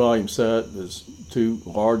two-volume set. There's two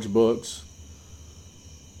large books.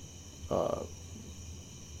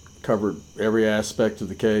 Covered every aspect of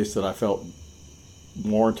the case that I felt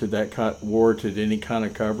warranted any kind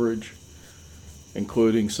of coverage,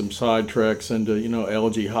 including some side treks into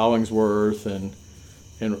L.G. Hollingsworth and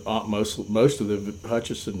most of the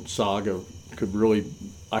Hutcheson saga.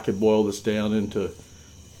 I could boil this down into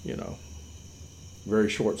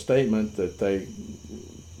very short statement that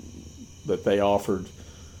they offered,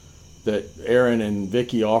 that Aaron and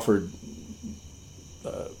Vicky offered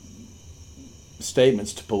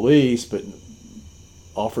statements to police, but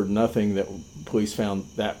offered nothing that police found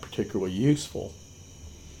that particularly useful.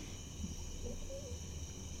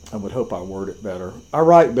 I would hope I word it better. I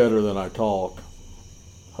write better than I talk,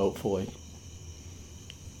 hopefully.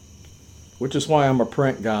 Which is why I'm a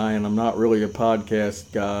print guy and I'm not really a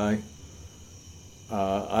podcast guy.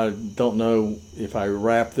 I don't know if I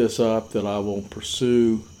wrap this up that I will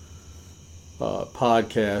pursue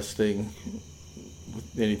podcasting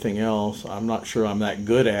with anything else. I'm not sure I'm that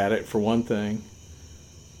good at it, for one thing.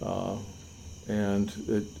 I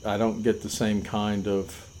don't get the same kind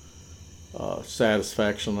of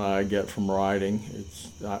satisfaction that I get from writing.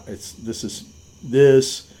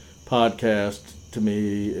 This podcast to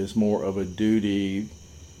me is more of a duty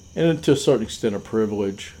and to a certain extent a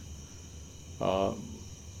privilege.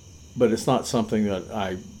 but it's not something that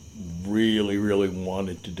I really, really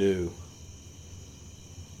wanted to do.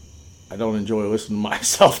 I don't enjoy listening to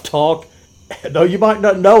myself talk. Though you might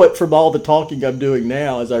not know it from all the talking I'm doing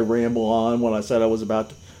now as I ramble on when I said I was about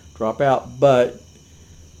to drop out. But,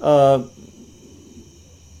 uh,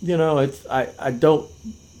 I don't,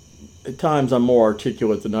 at times I'm more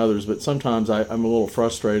articulate than others, but sometimes I'm a little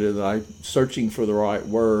frustrated and I'm searching for the right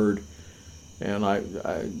word. And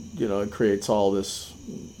it creates all this,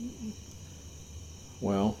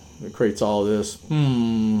 I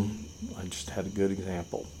just had a good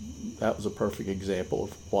example. That was a perfect example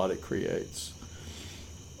of what it creates.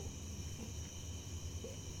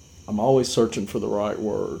 I'm always searching for the right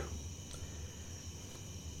word.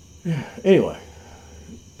 Anyway,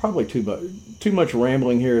 probably too much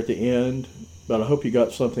rambling here at the end, but I hope you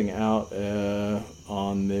got something out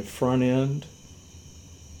on the front end,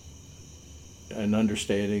 and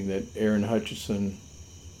understanding that Aaron Hutcheson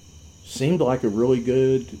seemed like a really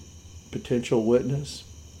good potential witness,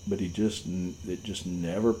 but it just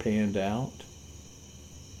never panned out,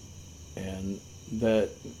 and that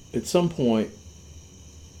at some point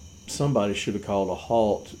somebody should have called a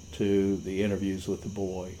halt to the interviews with the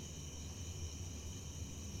boy.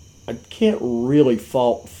 I can't really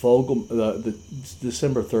fault the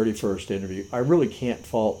December 31st interview. I really can't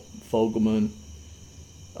fault Fogelman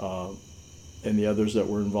and the others that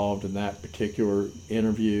were involved in that particular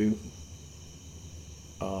interview.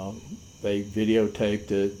 They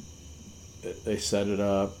videotaped it. They set it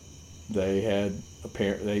up. They had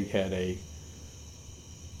a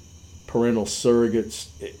parental surrogate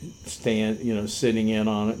sitting in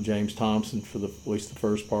on it, James Thompson, for at least the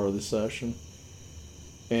first part of the session.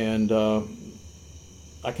 And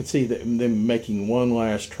I could see them making one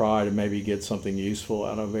last try to maybe get something useful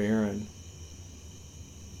out of Aaron.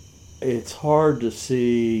 It's hard to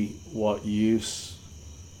see what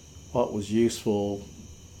was useful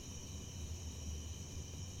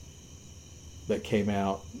that came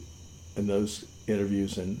out in those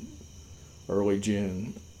interviews in early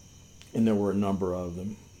June, and there were a number of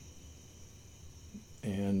them.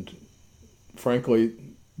 And frankly,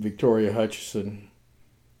 Victoria Hutcheson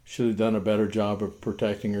should have done a better job of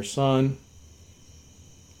protecting her son.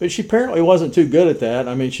 But she apparently wasn't too good at that.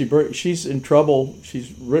 I mean, she's in trouble.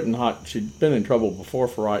 She'd been in trouble before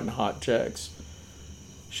for writing hot checks.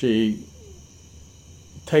 She's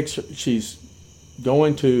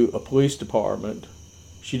going to a police department.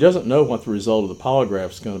 She doesn't know what the result of the polygraph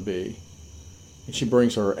is going to be. And she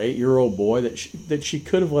brings her 8-year-old boy whom she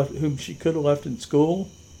could have left in school.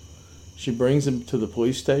 She brings him to the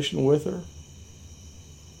police station with her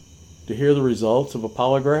to hear the results of a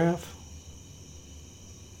polygraph.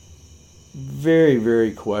 Very,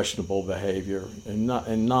 very questionable behavior, and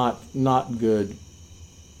not good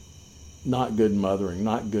mothering,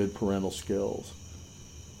 not good parental skills.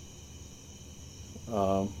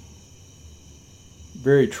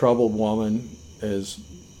 Very troubled woman, as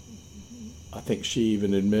I think she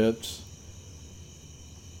even admits.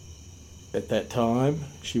 At that time,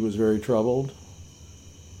 she was very troubled.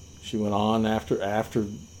 She went on after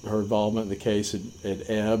her involvement in the case had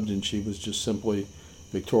ebbed, and she was just simply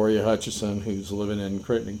Victoria Hutcheson, who's living in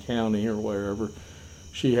Crittenden County or wherever.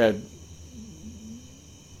 She had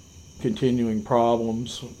continuing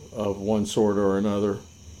problems of one sort or another,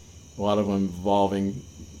 a lot of them involving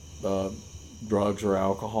drugs or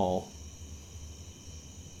alcohol.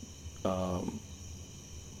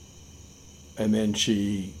 And then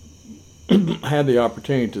she had the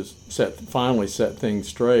opportunity to finally set things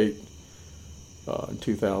straight in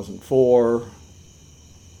 2004.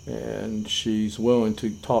 And she's willing to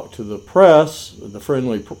talk to the press, the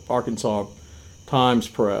friendly Arkansas Times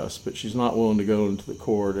press, but she's not willing to go into the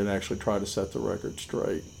court and actually try to set the record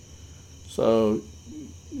straight. So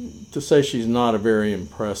to say she's not a very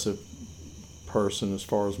impressive person as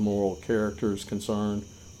far as moral character is concerned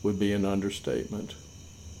would be an understatement.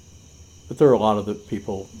 But there are a lot of the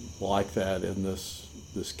people like that in this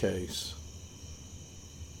case.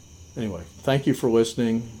 Anyway, thank you for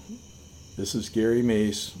listening. This is Gary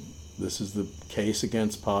Meese. This is the Case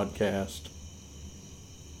Against podcast.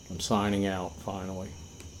 I'm signing out finally.